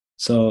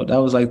 So that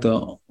was like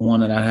the one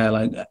that I had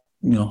like,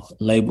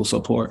 label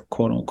support,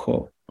 quote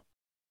unquote.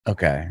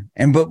 Okay.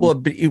 And but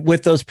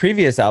with those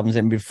previous albums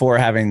and before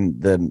having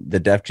the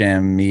Def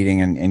Jam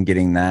meeting and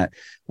getting that,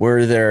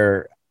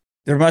 there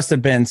must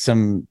have been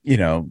some,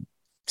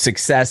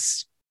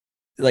 success.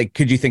 Like,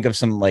 could you think of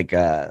some like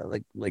a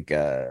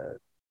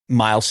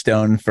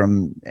milestone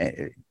from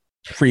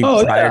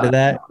prior to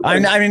that?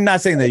 I'm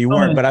not saying that you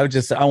weren't, but I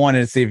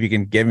wanted to see if you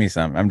can give me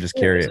some. I'm just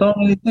curious. So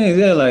many things.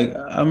 Yeah. Like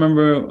I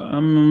remember,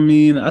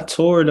 I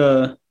toured,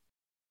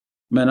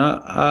 man,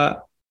 I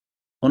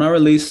when I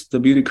released the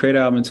Beauty Crate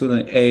album in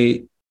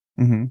 2008,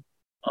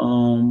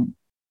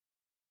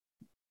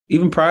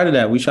 even prior to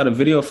that, we shot a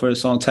video for the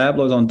song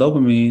Tabloids on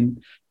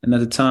Dopamine. And at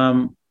the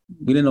time,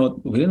 we didn't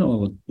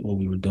know what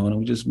we were doing.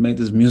 We just made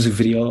this music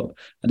video.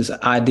 And this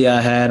idea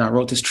I had, I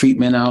wrote this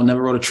treatment out,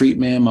 never wrote a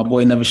treatment. My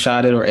boy never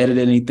shot it or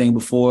edited anything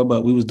before,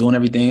 but we was doing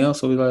everything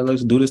else. So we were like,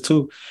 let's do this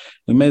too.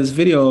 We made this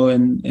video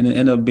and it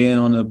ended up being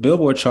on the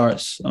Billboard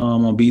charts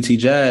on BET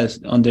Jazz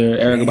under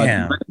Eric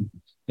Badu.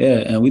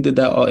 Yeah, and we did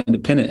that all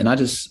independent. And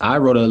I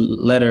wrote a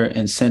letter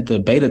and sent the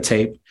beta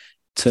tape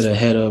to the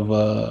head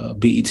of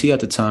BET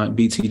at the time,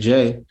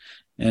 BTJ.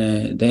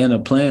 And they ended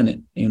up playing it,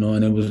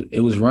 and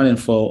it was running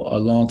for a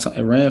long time.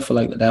 It ran for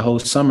like that whole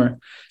summer.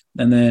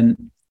 And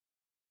then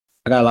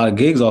I got a lot of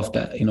gigs off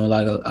that,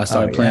 like I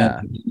started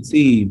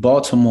playing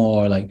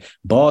Baltimore, like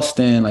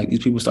Boston, like these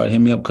people started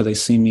hitting me up because they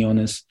seen me on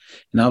this.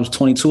 And I was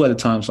 22 at the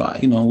time. So,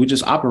 we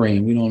just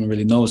operating. We don't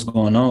really know what's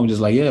going on. We're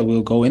just like, yeah,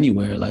 we'll go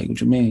anywhere. Like,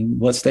 what you mean?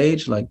 What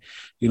stage? Like,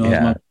 it's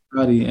my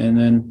body. And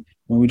then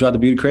when we dropped the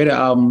Beauty Creator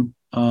album,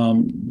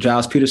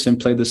 Giles Peterson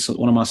played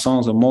one of my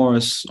songs with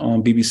Morris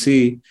on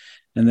BBC.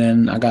 And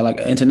then I got like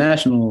an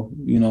international,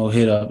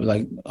 hit up,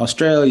 like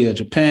Australia,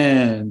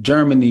 Japan,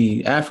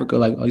 Germany, Africa,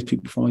 like all these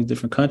people from all these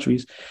different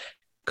countries.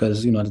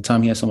 Because, at the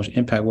time he had so much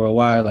impact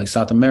worldwide, like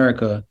South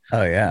America.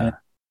 Oh, yeah.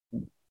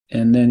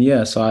 And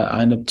then, so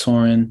I ended up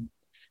touring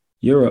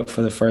Europe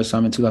for the first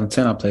time in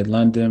 2010. I played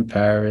London,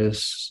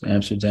 Paris,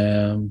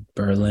 Amsterdam,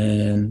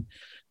 Berlin.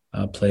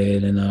 I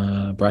played in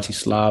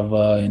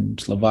Bratislava in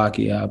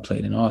Slovakia. I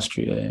played in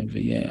Austria and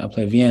Vienna. I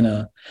played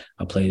Vienna.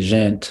 I played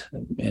Ghent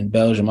in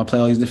Belgium. I played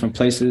all these different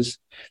places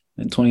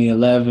in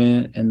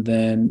 2011. And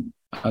then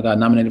I got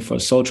nominated for a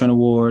Soul Train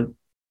Award.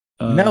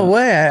 No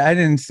way. I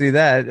didn't see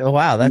that. Oh,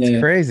 wow. That's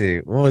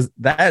crazy.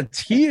 That's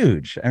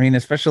huge.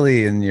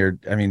 Especially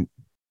in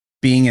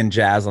being in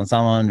jazz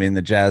ensemble, being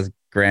the jazz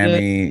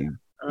Grammy,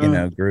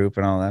 group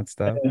and all that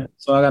stuff. Yeah.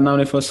 So I got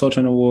nominated for a Soul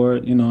Train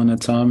Award, in that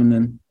time. And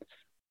then,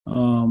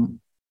 and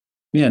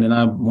then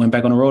I went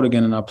back on the road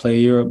again and I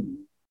played Europe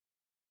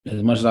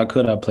as much as I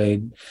could. I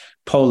played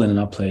Poland, and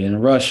I played in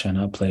Russia, and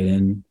I played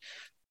in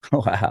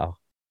Wow.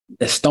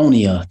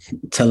 Estonia,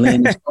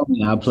 Tallinn,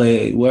 Estonia. I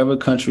played wherever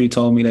country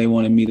told me they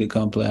wanted me to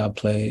come play. I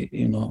played,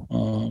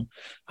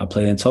 I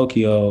played in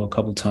Tokyo a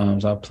couple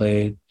times. I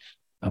played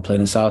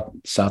in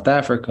South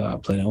Africa. I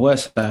played in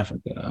West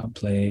Africa. I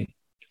played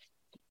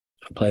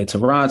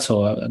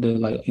Toronto. I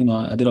did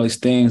I did all these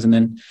things, and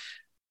then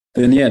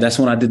yeah, that's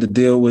when I did the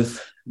deal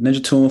with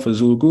Ninja Tune for the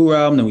Zulu Guru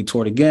album. Then we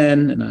toured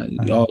again,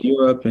 and all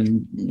Europe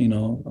and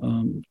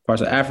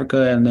parts of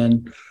Africa, and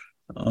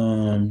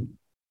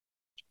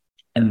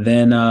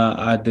then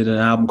I did an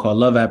album called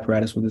Love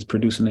Apparatus with this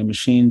producer named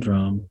Machine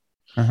Drum,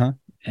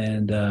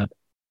 and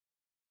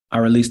I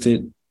released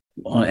it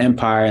on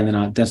Empire, and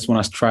then that's when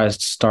I tried to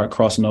start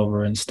crossing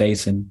over in the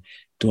States and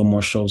doing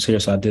more shows here.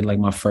 So I did like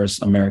my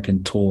first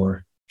American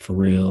tour for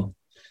real,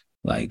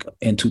 like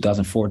in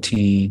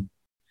 2014.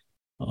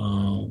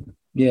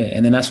 Yeah,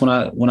 and then that's when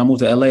I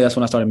moved to LA. That's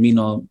when I started meeting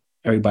all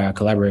everybody I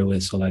collaborated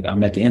with. So like I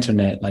met the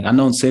internet. Like I've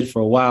known Sid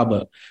for a while,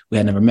 but we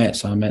had never met.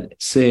 So I met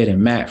Sid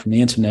and Matt from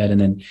the internet, and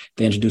then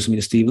they introduced me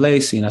to Steve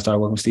Lacy, and I started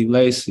working with Steve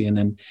Lacy, and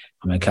then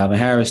I met Calvin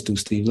Harris through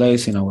Steve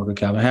Lacy, and I worked with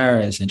Calvin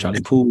Harris and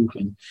Charlie Puth,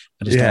 and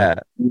I just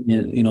started,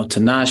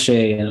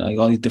 Tinashe and like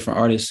all these different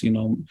artists.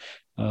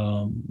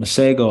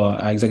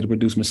 Masego, I executive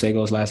produced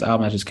Masego's last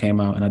album that just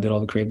came out, and I did all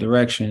the creative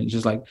direction. It's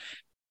just like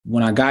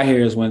when I got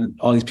here is when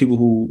all these people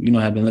who,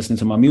 had been listening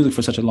to my music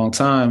for such a long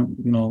time,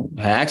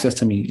 had access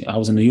to me. I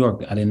was in New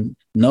York. I didn't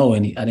know.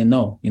 Me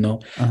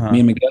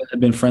and Miguel had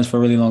been friends for a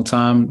really long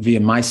time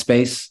via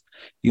MySpace.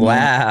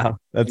 Wow.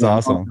 That's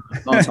awesome.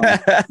 Long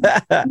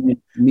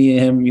time. Me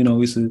and him,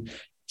 we used to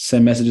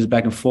send messages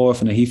back and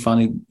forth. And then he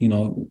finally,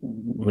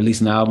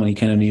 released an album, and he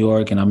came to New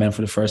York, and I met him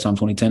for the first time,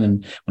 2010.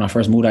 And when I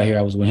first moved out here,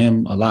 I was with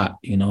him a lot,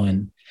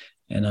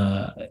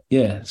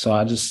 so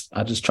I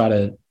just try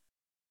to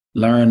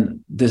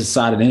learn this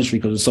side of the industry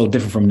because it's so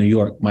different from New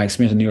York. My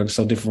experience in New York is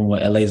so different from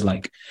what LA is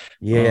like.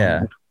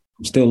 Yeah.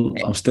 I'm still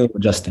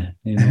adjusting.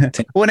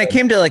 When it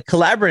came to like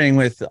collaborating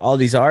with all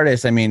these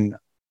artists, I mean,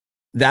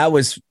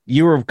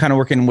 you were kind of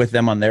working with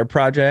them on their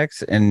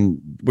projects, and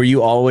were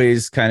you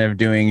always kind of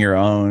doing your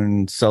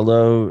own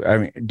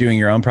doing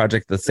your own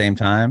project at the same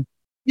time?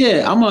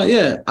 Yeah,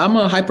 I'm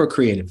a hyper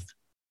creative.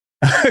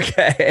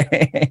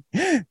 Okay.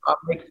 I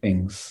make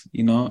things,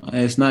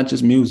 it's not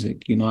just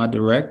music. I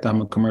direct.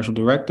 I'm a commercial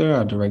director.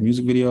 I direct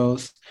music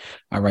videos.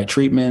 I write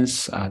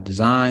treatments. I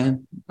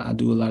design. I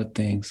do a lot of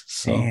things.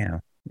 So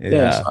damn.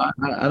 Yeah. So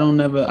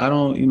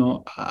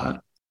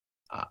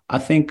I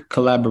think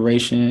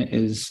collaboration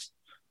is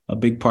a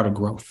big part of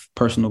growth,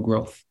 personal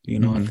growth. I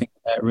think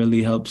that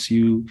really helps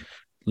you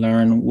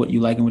learn what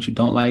you like and what you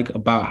don't like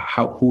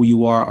about who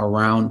you are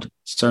around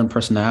certain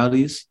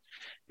personalities,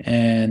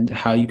 and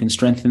how you can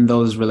strengthen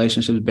those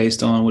relationships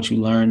based on what you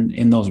learn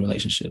in those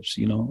relationships,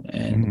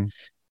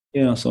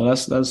 so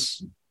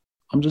that's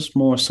I'm just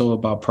more so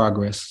about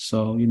progress.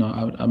 So,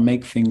 I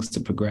make things to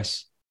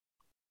progress.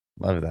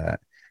 Love that.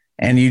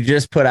 And you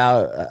just put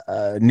out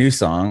a new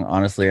song,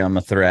 Honestly, I'm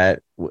a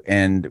Threat.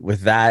 And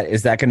with that,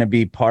 is that going to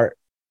be part?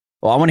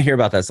 Well, I want to hear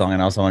about that song,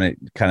 and I also want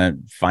to kind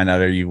of find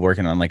out, are you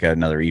working on like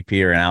another EP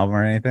or an album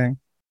or anything?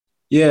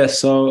 Yeah.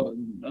 So,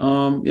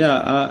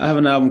 I have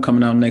an album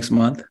coming out next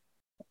month.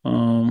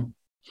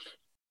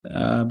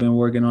 I've been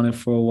working on it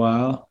for a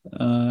while,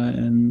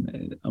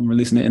 and I'm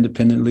releasing it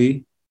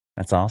independently.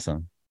 That's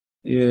awesome.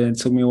 Yeah, it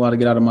took me a while to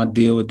get out of my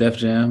deal with Def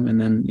Jam, and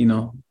then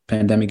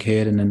pandemic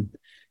hit, and then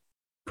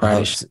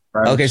so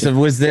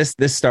was this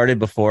started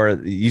before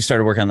you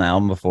started working on the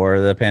album, before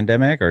the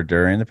pandemic or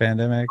during the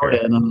pandemic? Oh,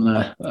 yeah,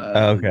 no.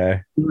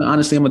 Okay.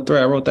 Honestly, I'm a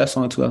Threat. I wrote that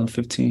song in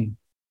 2015.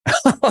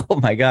 Oh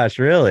my gosh,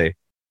 really?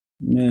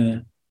 Yeah.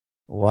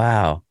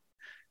 Wow.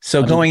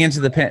 So going into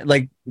the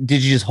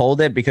did you just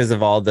hold it because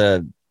of all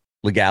the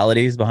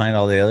legalities behind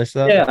all the other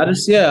stuff? Yeah,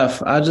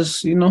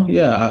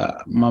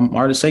 my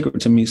art is sacred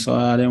to me, so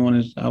I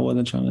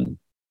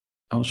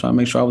was trying to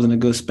make sure I was in a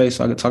good space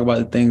so I could talk about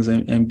the things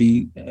and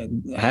be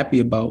happy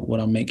about what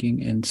I'm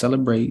making and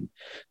celebrate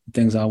the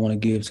things I want to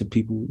give to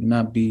people,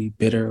 not be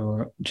bitter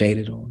or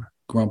jaded or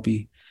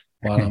grumpy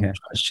while I'm trying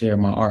to share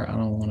my art. I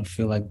don't want to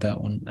feel like that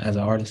one as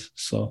an artist.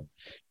 So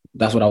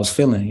that's what I was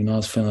feeling. I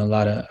was feeling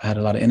I had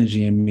a lot of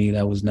energy in me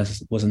that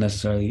wasn't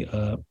necessarily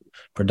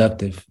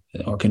productive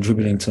or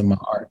contributing to my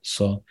art.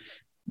 So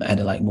I had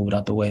to move it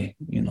out the way,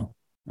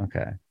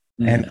 Okay.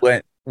 Yeah. And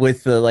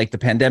with the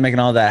pandemic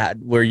and all that,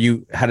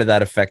 how did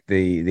that affect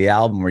the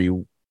album? Were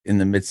you in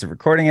the midst of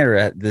recording it,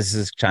 or this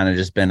has kind of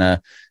just been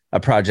a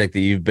project that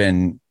you've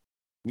been,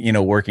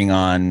 working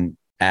on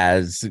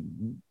as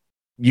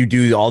you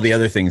do all the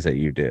other things that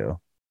you do?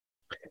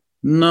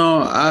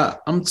 No,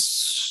 I'm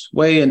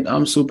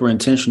super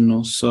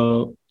intentional.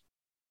 So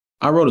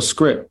I wrote a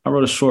script. I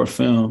wrote a short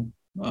film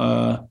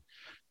a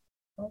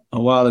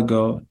while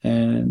ago,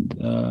 and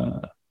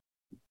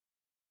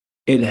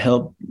it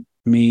helped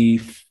me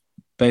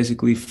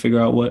basically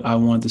figure out what I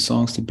wanted the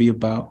songs to be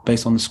about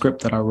based on the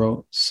script that I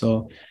wrote.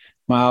 So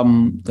my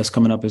album that's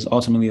coming up is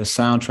ultimately a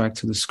soundtrack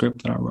to the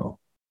script that I wrote.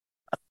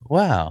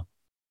 Wow.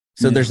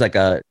 So there's like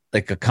a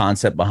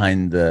concept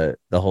behind the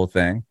whole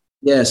thing.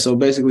 Yeah. So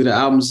basically the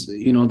album's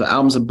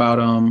about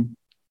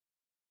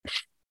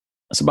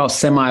it's about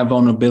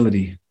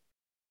semi-vulnerability.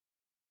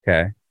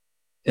 Okay.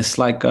 It's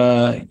like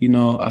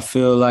I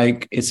feel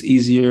like it's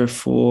easier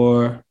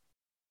for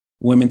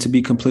women to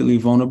be completely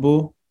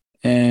vulnerable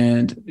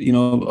and,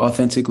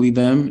 authentically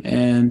them,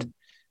 and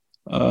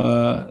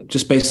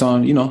just based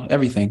on,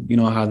 everything,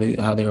 how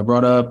they were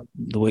brought up,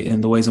 the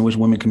ways in which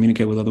women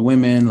communicate with other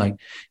women, like,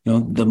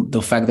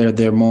 the fact that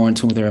they're more in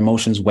tune with their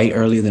emotions way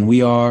earlier than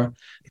we are.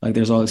 Like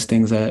there's all these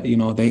things that,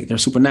 they're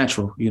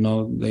supernatural,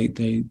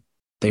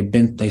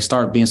 they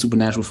start being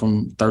supernatural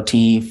from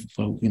 13,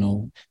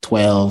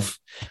 12,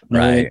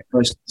 right? They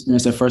first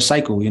experience their first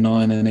cycle,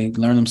 and then they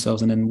learn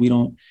themselves, and then we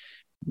don't,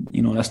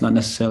 that's not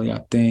necessarily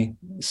our thing.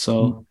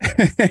 So,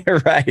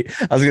 right.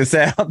 I was gonna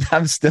say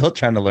I'm still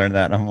trying to learn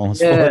that. I'm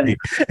almost 40.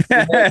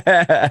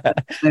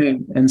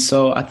 And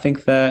so I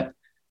think that,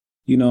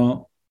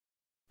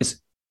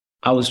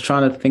 I was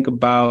trying to think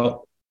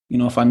about,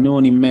 if I knew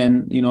any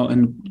men,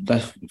 and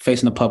that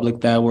facing the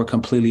public that were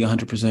completely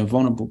 100%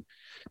 vulnerable.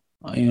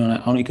 And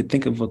I only could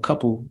think of a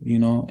couple,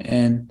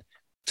 and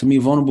to me,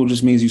 vulnerable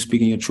just means you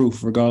speaking your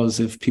truth,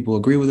 regardless if people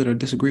agree with it or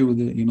disagree with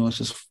it. It's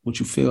just what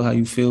you feel, how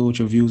you feel, what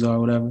your views are,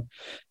 whatever.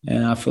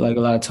 And I feel like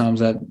a lot of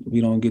times that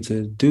we don't get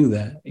to do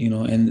that,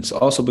 and it's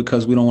also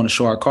because we don't want to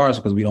show our cards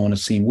because we don't want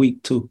to seem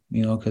weak too,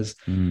 because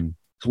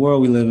this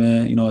world we live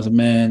in, as a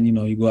man,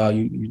 you go out,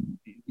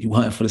 you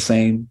hunting for the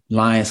same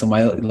lion,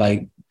 somebody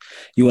like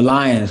you a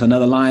lion, there's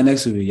another lion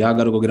next to you. Y'all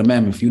got to go get a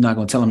mammoth. You're not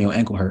going to tell him your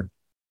ankle hurt.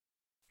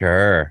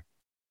 Sure.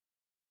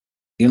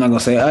 You're not going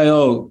to say, hey,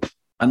 yo,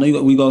 I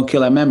know we going to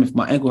kill that mammoth.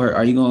 My ankle hurt.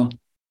 Are you going to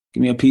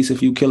give me a piece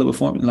if you kill it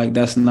before me? Like,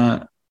 that's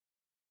not,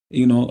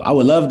 I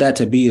would love that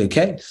to be the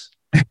case.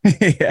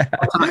 Yeah.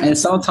 And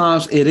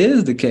sometimes it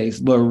is the case,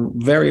 but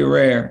very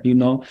rare,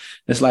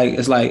 It's like,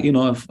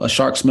 if a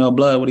shark smell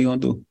blood, what are you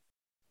going to do?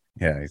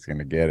 Yeah, he's going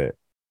to get it.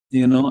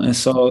 And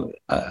so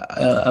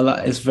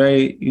it's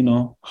very,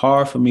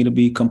 hard for me to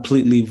be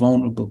completely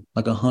vulnerable,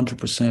 like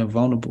 100%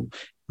 vulnerable,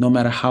 no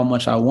matter how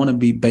much I want to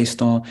be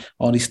based on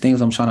all these things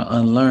I'm trying to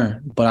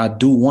unlearn. But I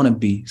do want to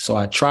be, so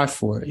I try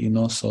for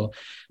it, So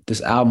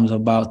this album's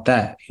about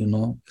that,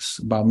 It's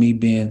about me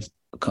being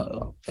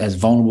as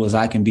vulnerable as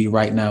I can be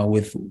right now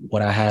with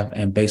what I have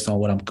and based on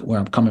where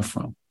I'm coming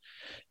from,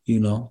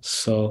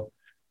 So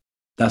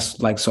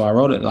that's like, so I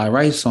wrote it. I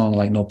write a song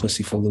like "No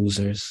Pussy for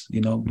Losers,"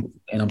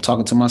 and I'm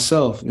talking to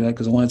myself,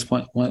 because at one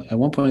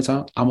point in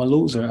time, I'm a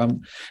loser.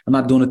 I'm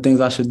not doing the things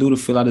I should do to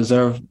feel I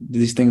deserve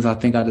these things I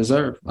think I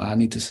deserve. I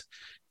need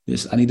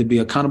to be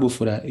accountable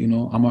for that.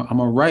 I'm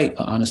a right.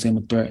 Honestly, I'm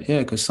a threat. Yeah,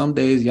 because some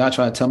days y'all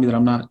try to tell me that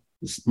I'm not.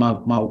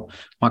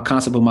 My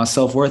concept of my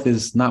self-worth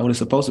is not what it's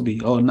supposed to be.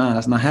 Oh, nah,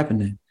 that's not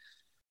happening.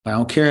 Like, I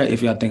don't care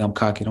if y'all think I'm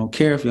cocky. I don't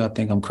care if y'all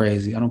think I'm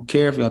crazy. I don't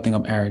care if y'all think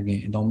I'm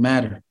arrogant. It don't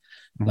matter.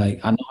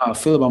 Like, I know how I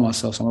feel about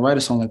myself, so I'm gonna write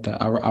a song like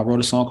that. I wrote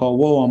a song called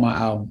 "Whoa" on my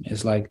album.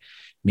 It's like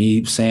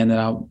me saying that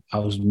I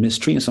was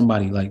mistreating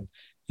somebody. Like,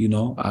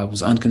 I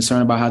was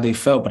unconcerned about how they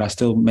felt, but I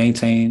still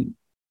maintained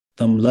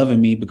them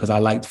loving me because I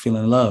liked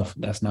feeling love.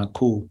 That's not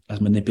cool.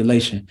 That's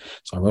manipulation.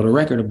 So I wrote a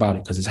record about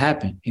it because it's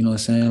happened. You know what I'm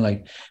saying?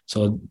 Like,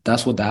 so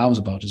that's what the album's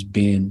about, just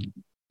being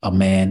a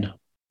man,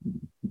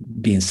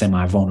 being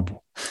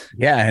semi-vulnerable.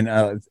 Yeah,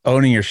 and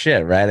owning your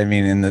shit, right? I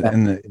mean, in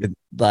the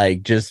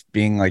like, just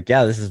being like,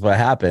 yeah, this is what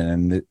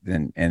happened,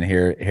 and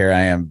here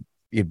I am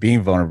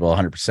being vulnerable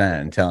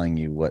 100% and telling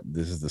you what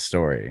this is the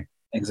story.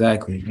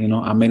 Exactly.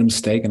 I made a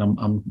mistake, and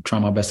I'm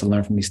trying my best to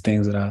learn from these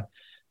things that I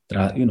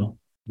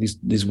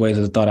these ways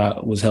that I thought I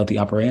was healthy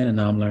operating, and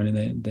now I'm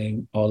learning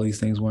that all these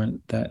things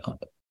weren't that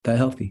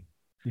healthy.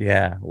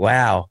 Yeah.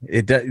 Wow.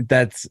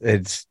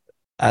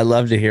 I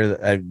love to hear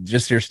that.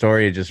 Just your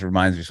story. It just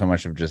reminds me so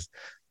much of just,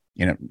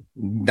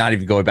 not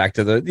even going back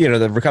to the,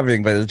 the recovery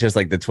thing, but it's just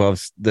like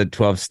the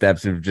 12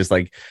 steps of just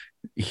like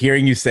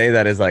hearing you say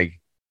that is like,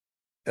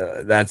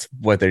 that's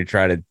what they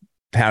try to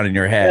pound in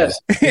your head.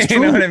 Yes, you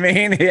know what I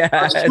mean?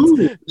 Yeah.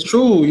 It's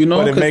true,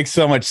 but it makes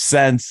so much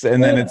sense.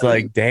 And then it's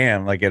like,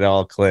 damn, like it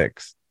all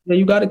clicks. Yeah,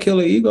 you got to kill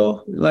the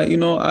ego. Like,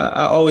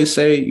 I always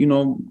say,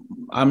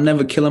 I'm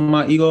never killing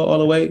my ego all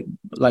the way.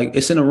 Like,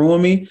 it's in a room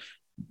with me,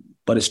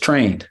 but it's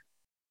trained.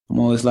 I'm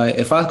always like,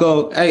 if I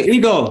go, hey,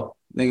 ego,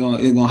 it's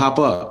gonna hop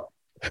up.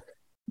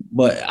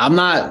 But I'm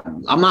not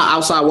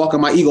outside walking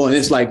my ego and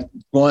it's like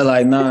going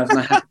like, nah, it's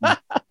not happening.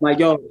 Like,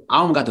 yo, I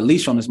don't got the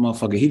leash on this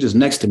motherfucker. He just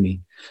next to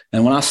me.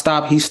 And when I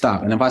stop, he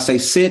stop. And if I say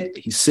sit,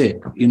 he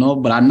sit,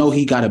 but I know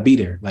he got to be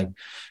there. Like,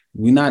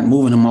 we're not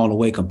moving him all the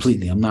way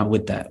completely. I'm not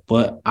with that.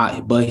 But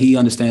he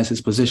understands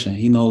his position.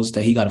 He knows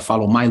that he got to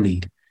follow my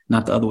lead,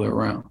 not the other way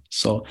around.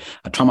 So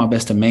I try my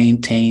best to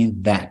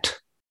maintain that.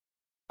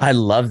 I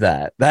love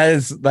that. That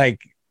is like,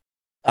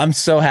 I'm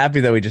so happy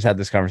that we just had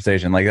this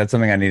conversation. Like, that's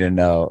something I need to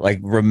know. Like,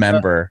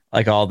 remember,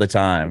 like all the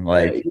time.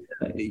 Like,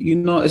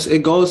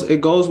 it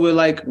goes with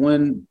like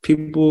when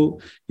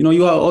people,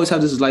 you always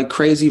have this like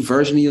crazy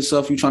version of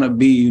yourself you're trying to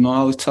be. I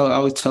always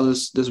tell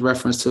this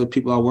reference to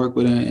people I work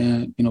with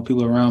and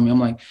people around me. I'm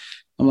like,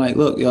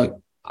 look, like,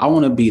 I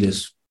want to be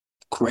this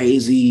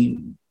crazy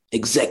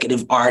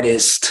executive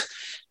artist,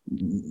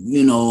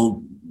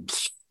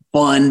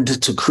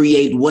 fund to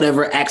create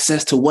whatever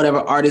access to whatever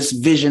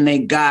artist vision they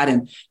got.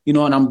 And,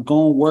 and I'm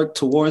going to work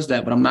towards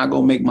that, but I'm not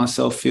going to make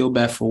myself feel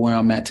bad for where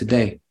I'm at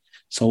today.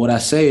 So what I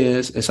say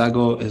is I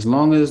go, as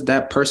long as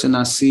that person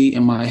I see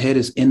in my head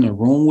is in the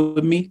room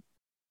with me,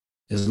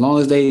 as long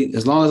as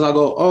I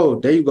go,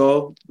 oh, there you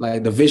go.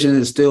 Like the vision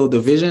is still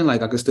the vision.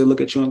 Like I can still look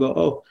at you and go,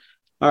 oh,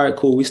 all right,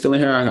 cool. We still in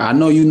here. I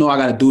know, I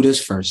got to do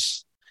this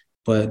first,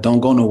 but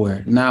don't go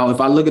nowhere. Now, if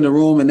I look in the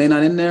room and they're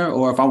not in there,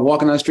 or if I'm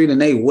walking down the street and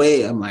they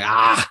wait, I'm like,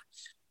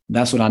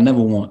 that's what I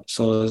never want.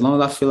 So as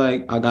long as I feel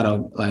like I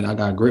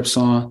got grips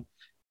on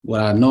what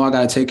I know I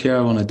got to take care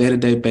of on a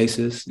day-to-day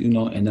basis,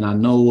 and then I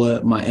know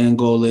what my end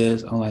goal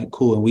is. I'm like,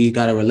 cool. And we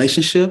got a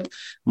relationship.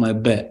 I'm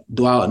like, bet.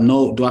 Do I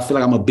feel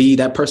like I'm going to be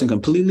that person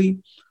completely?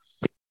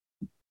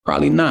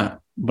 Probably not,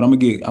 but I'm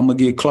going to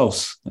get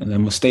close, and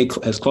I'm going to stay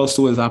as close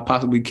to it as I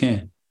possibly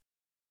can.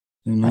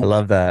 I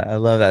love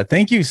that.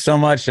 Thank you so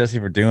much, Jesse,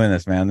 for doing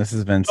this, man. This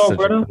has been such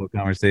a cool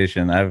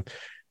conversation. I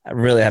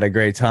really had a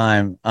great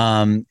time.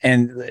 And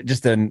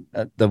just the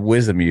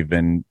wisdom you've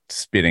been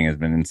spitting has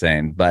been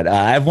insane. But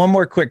I have one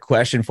more quick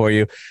question for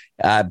you,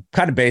 kind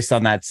of based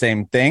on that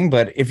same thing.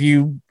 But if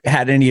you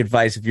had any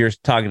advice, if you're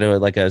talking to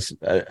like a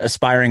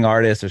aspiring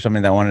artist or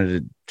somebody that wanted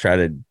to try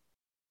to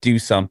do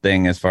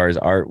something as far as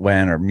art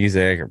went, or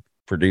music or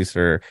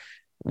producer,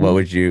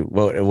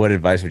 what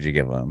advice would you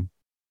give them?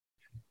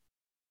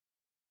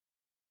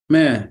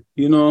 Man,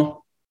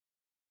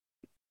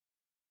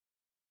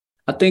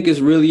 I think it's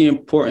really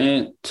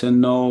important to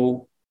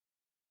know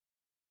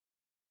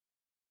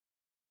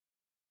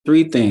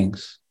 3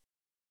 things.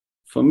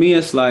 For me,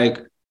 it's like,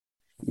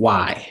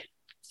 why?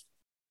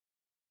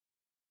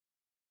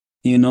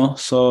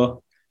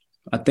 So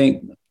I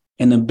think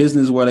in the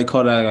business world, they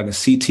call that like a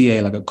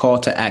CTA, like a call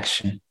to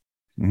action,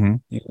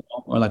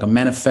 or like a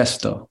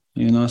manifesto.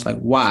 It's like,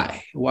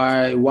 why?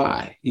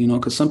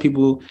 Because some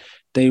people,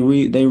 they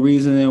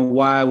reasoning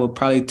why will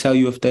probably tell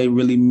you if they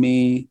really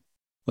mean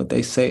what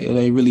they say, or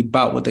they really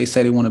about what they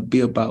say they want to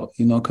be about,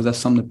 because that's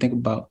something to think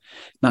about.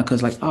 Not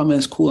because like, oh man,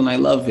 it's cool and I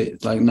love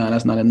it. Like, nah,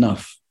 that's not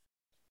enough.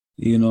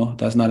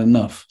 That's not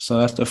enough. So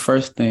that's the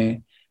first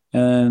thing.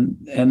 And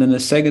then the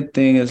second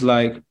thing is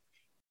like,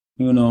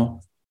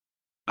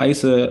 I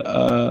used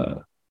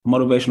to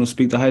motivational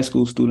speak to high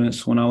school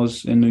students when I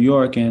was in New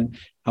York, and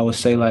I would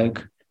say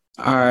like,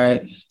 all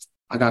right,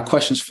 I got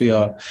questions for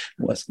y'all.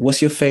 Who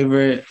your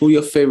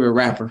favorite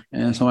rapper?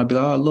 And somebody be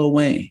like, oh, Lil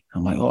Wayne.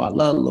 I'm like, oh, I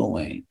love Lil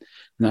Wayne.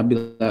 And I'd be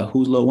like,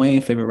 who's Lil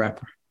Wayne's favorite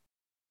rapper?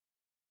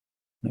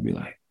 And I'd be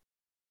like,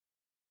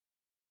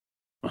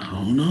 I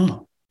don't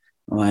know.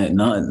 I'm like,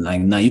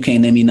 no, you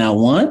can't name me not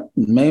one?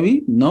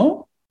 Maybe?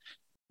 No?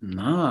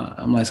 Nah.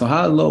 I'm like, so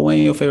how is Lil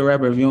Wayne your favorite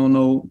rapper if you don't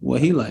know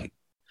what he like?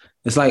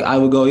 It's like I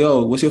would go,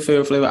 yo, what's your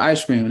favorite flavor of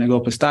ice cream? And they go,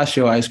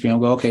 pistachio ice cream. I'll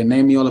go, okay,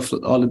 name me all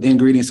the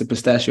ingredients of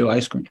pistachio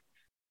ice cream.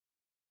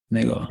 And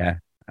they go, yeah.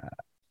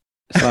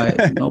 It's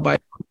like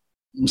nobody.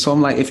 So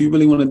I'm like, if you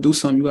really want to do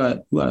something, you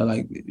gotta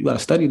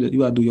study that. You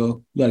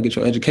gotta get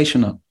your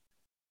education up.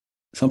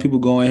 Some people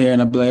go in here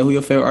and I'll be like, who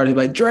your favorite artist?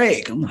 Like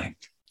Drake. I'm like,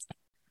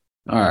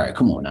 all right,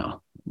 come on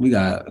now. We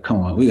got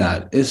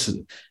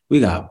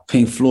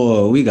Pink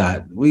Floyd. We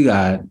got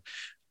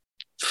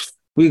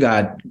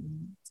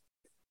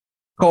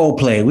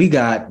Coldplay. We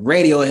got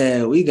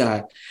Radiohead. We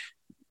got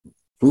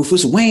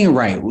Rufus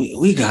Wainwright.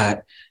 We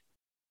got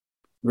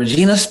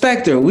Regina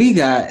Spektor.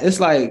 It's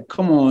like,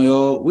 come on,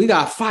 yo. We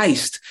got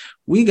Feist.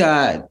 We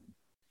got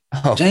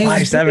James.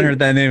 Feist. I haven't heard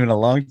that name in a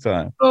long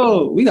time.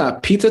 Oh, we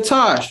got Peter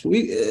Tosh.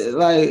 We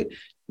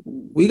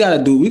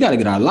gotta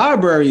get our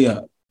library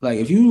up. Like,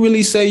 if you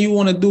really say you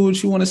want to do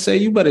what you want to say,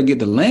 you better get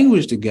the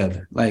language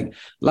together. Like, a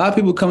lot of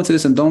people come to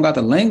this and don't got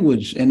the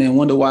language and then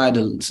wonder why the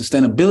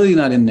sustainability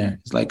not in there.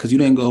 It's like, because you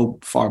didn't go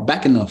far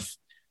back enough.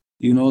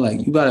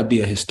 Like, you got to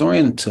be a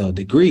historian to a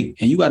degree,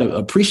 and you got to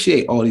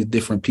appreciate all these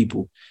different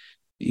people,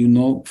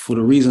 for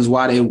the reasons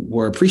why they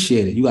were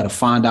appreciated. You got to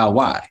find out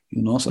why,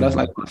 So that's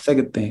like my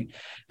second thing.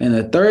 And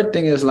the third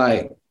thing is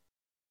like,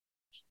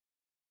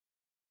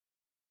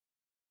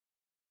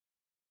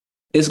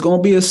 it's going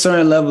to be a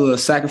certain level of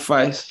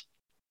sacrifice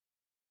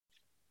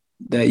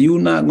that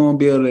you're not going to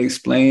be able to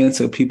explain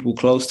to people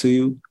close to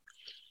you.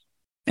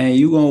 And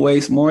you're going to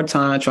waste more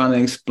time trying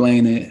to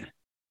explain it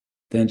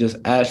than just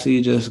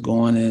actually just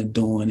going and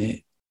doing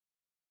it.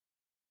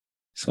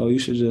 So you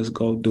should just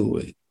go do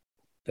it.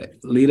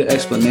 Leave the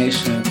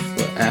explanation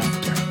for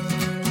after.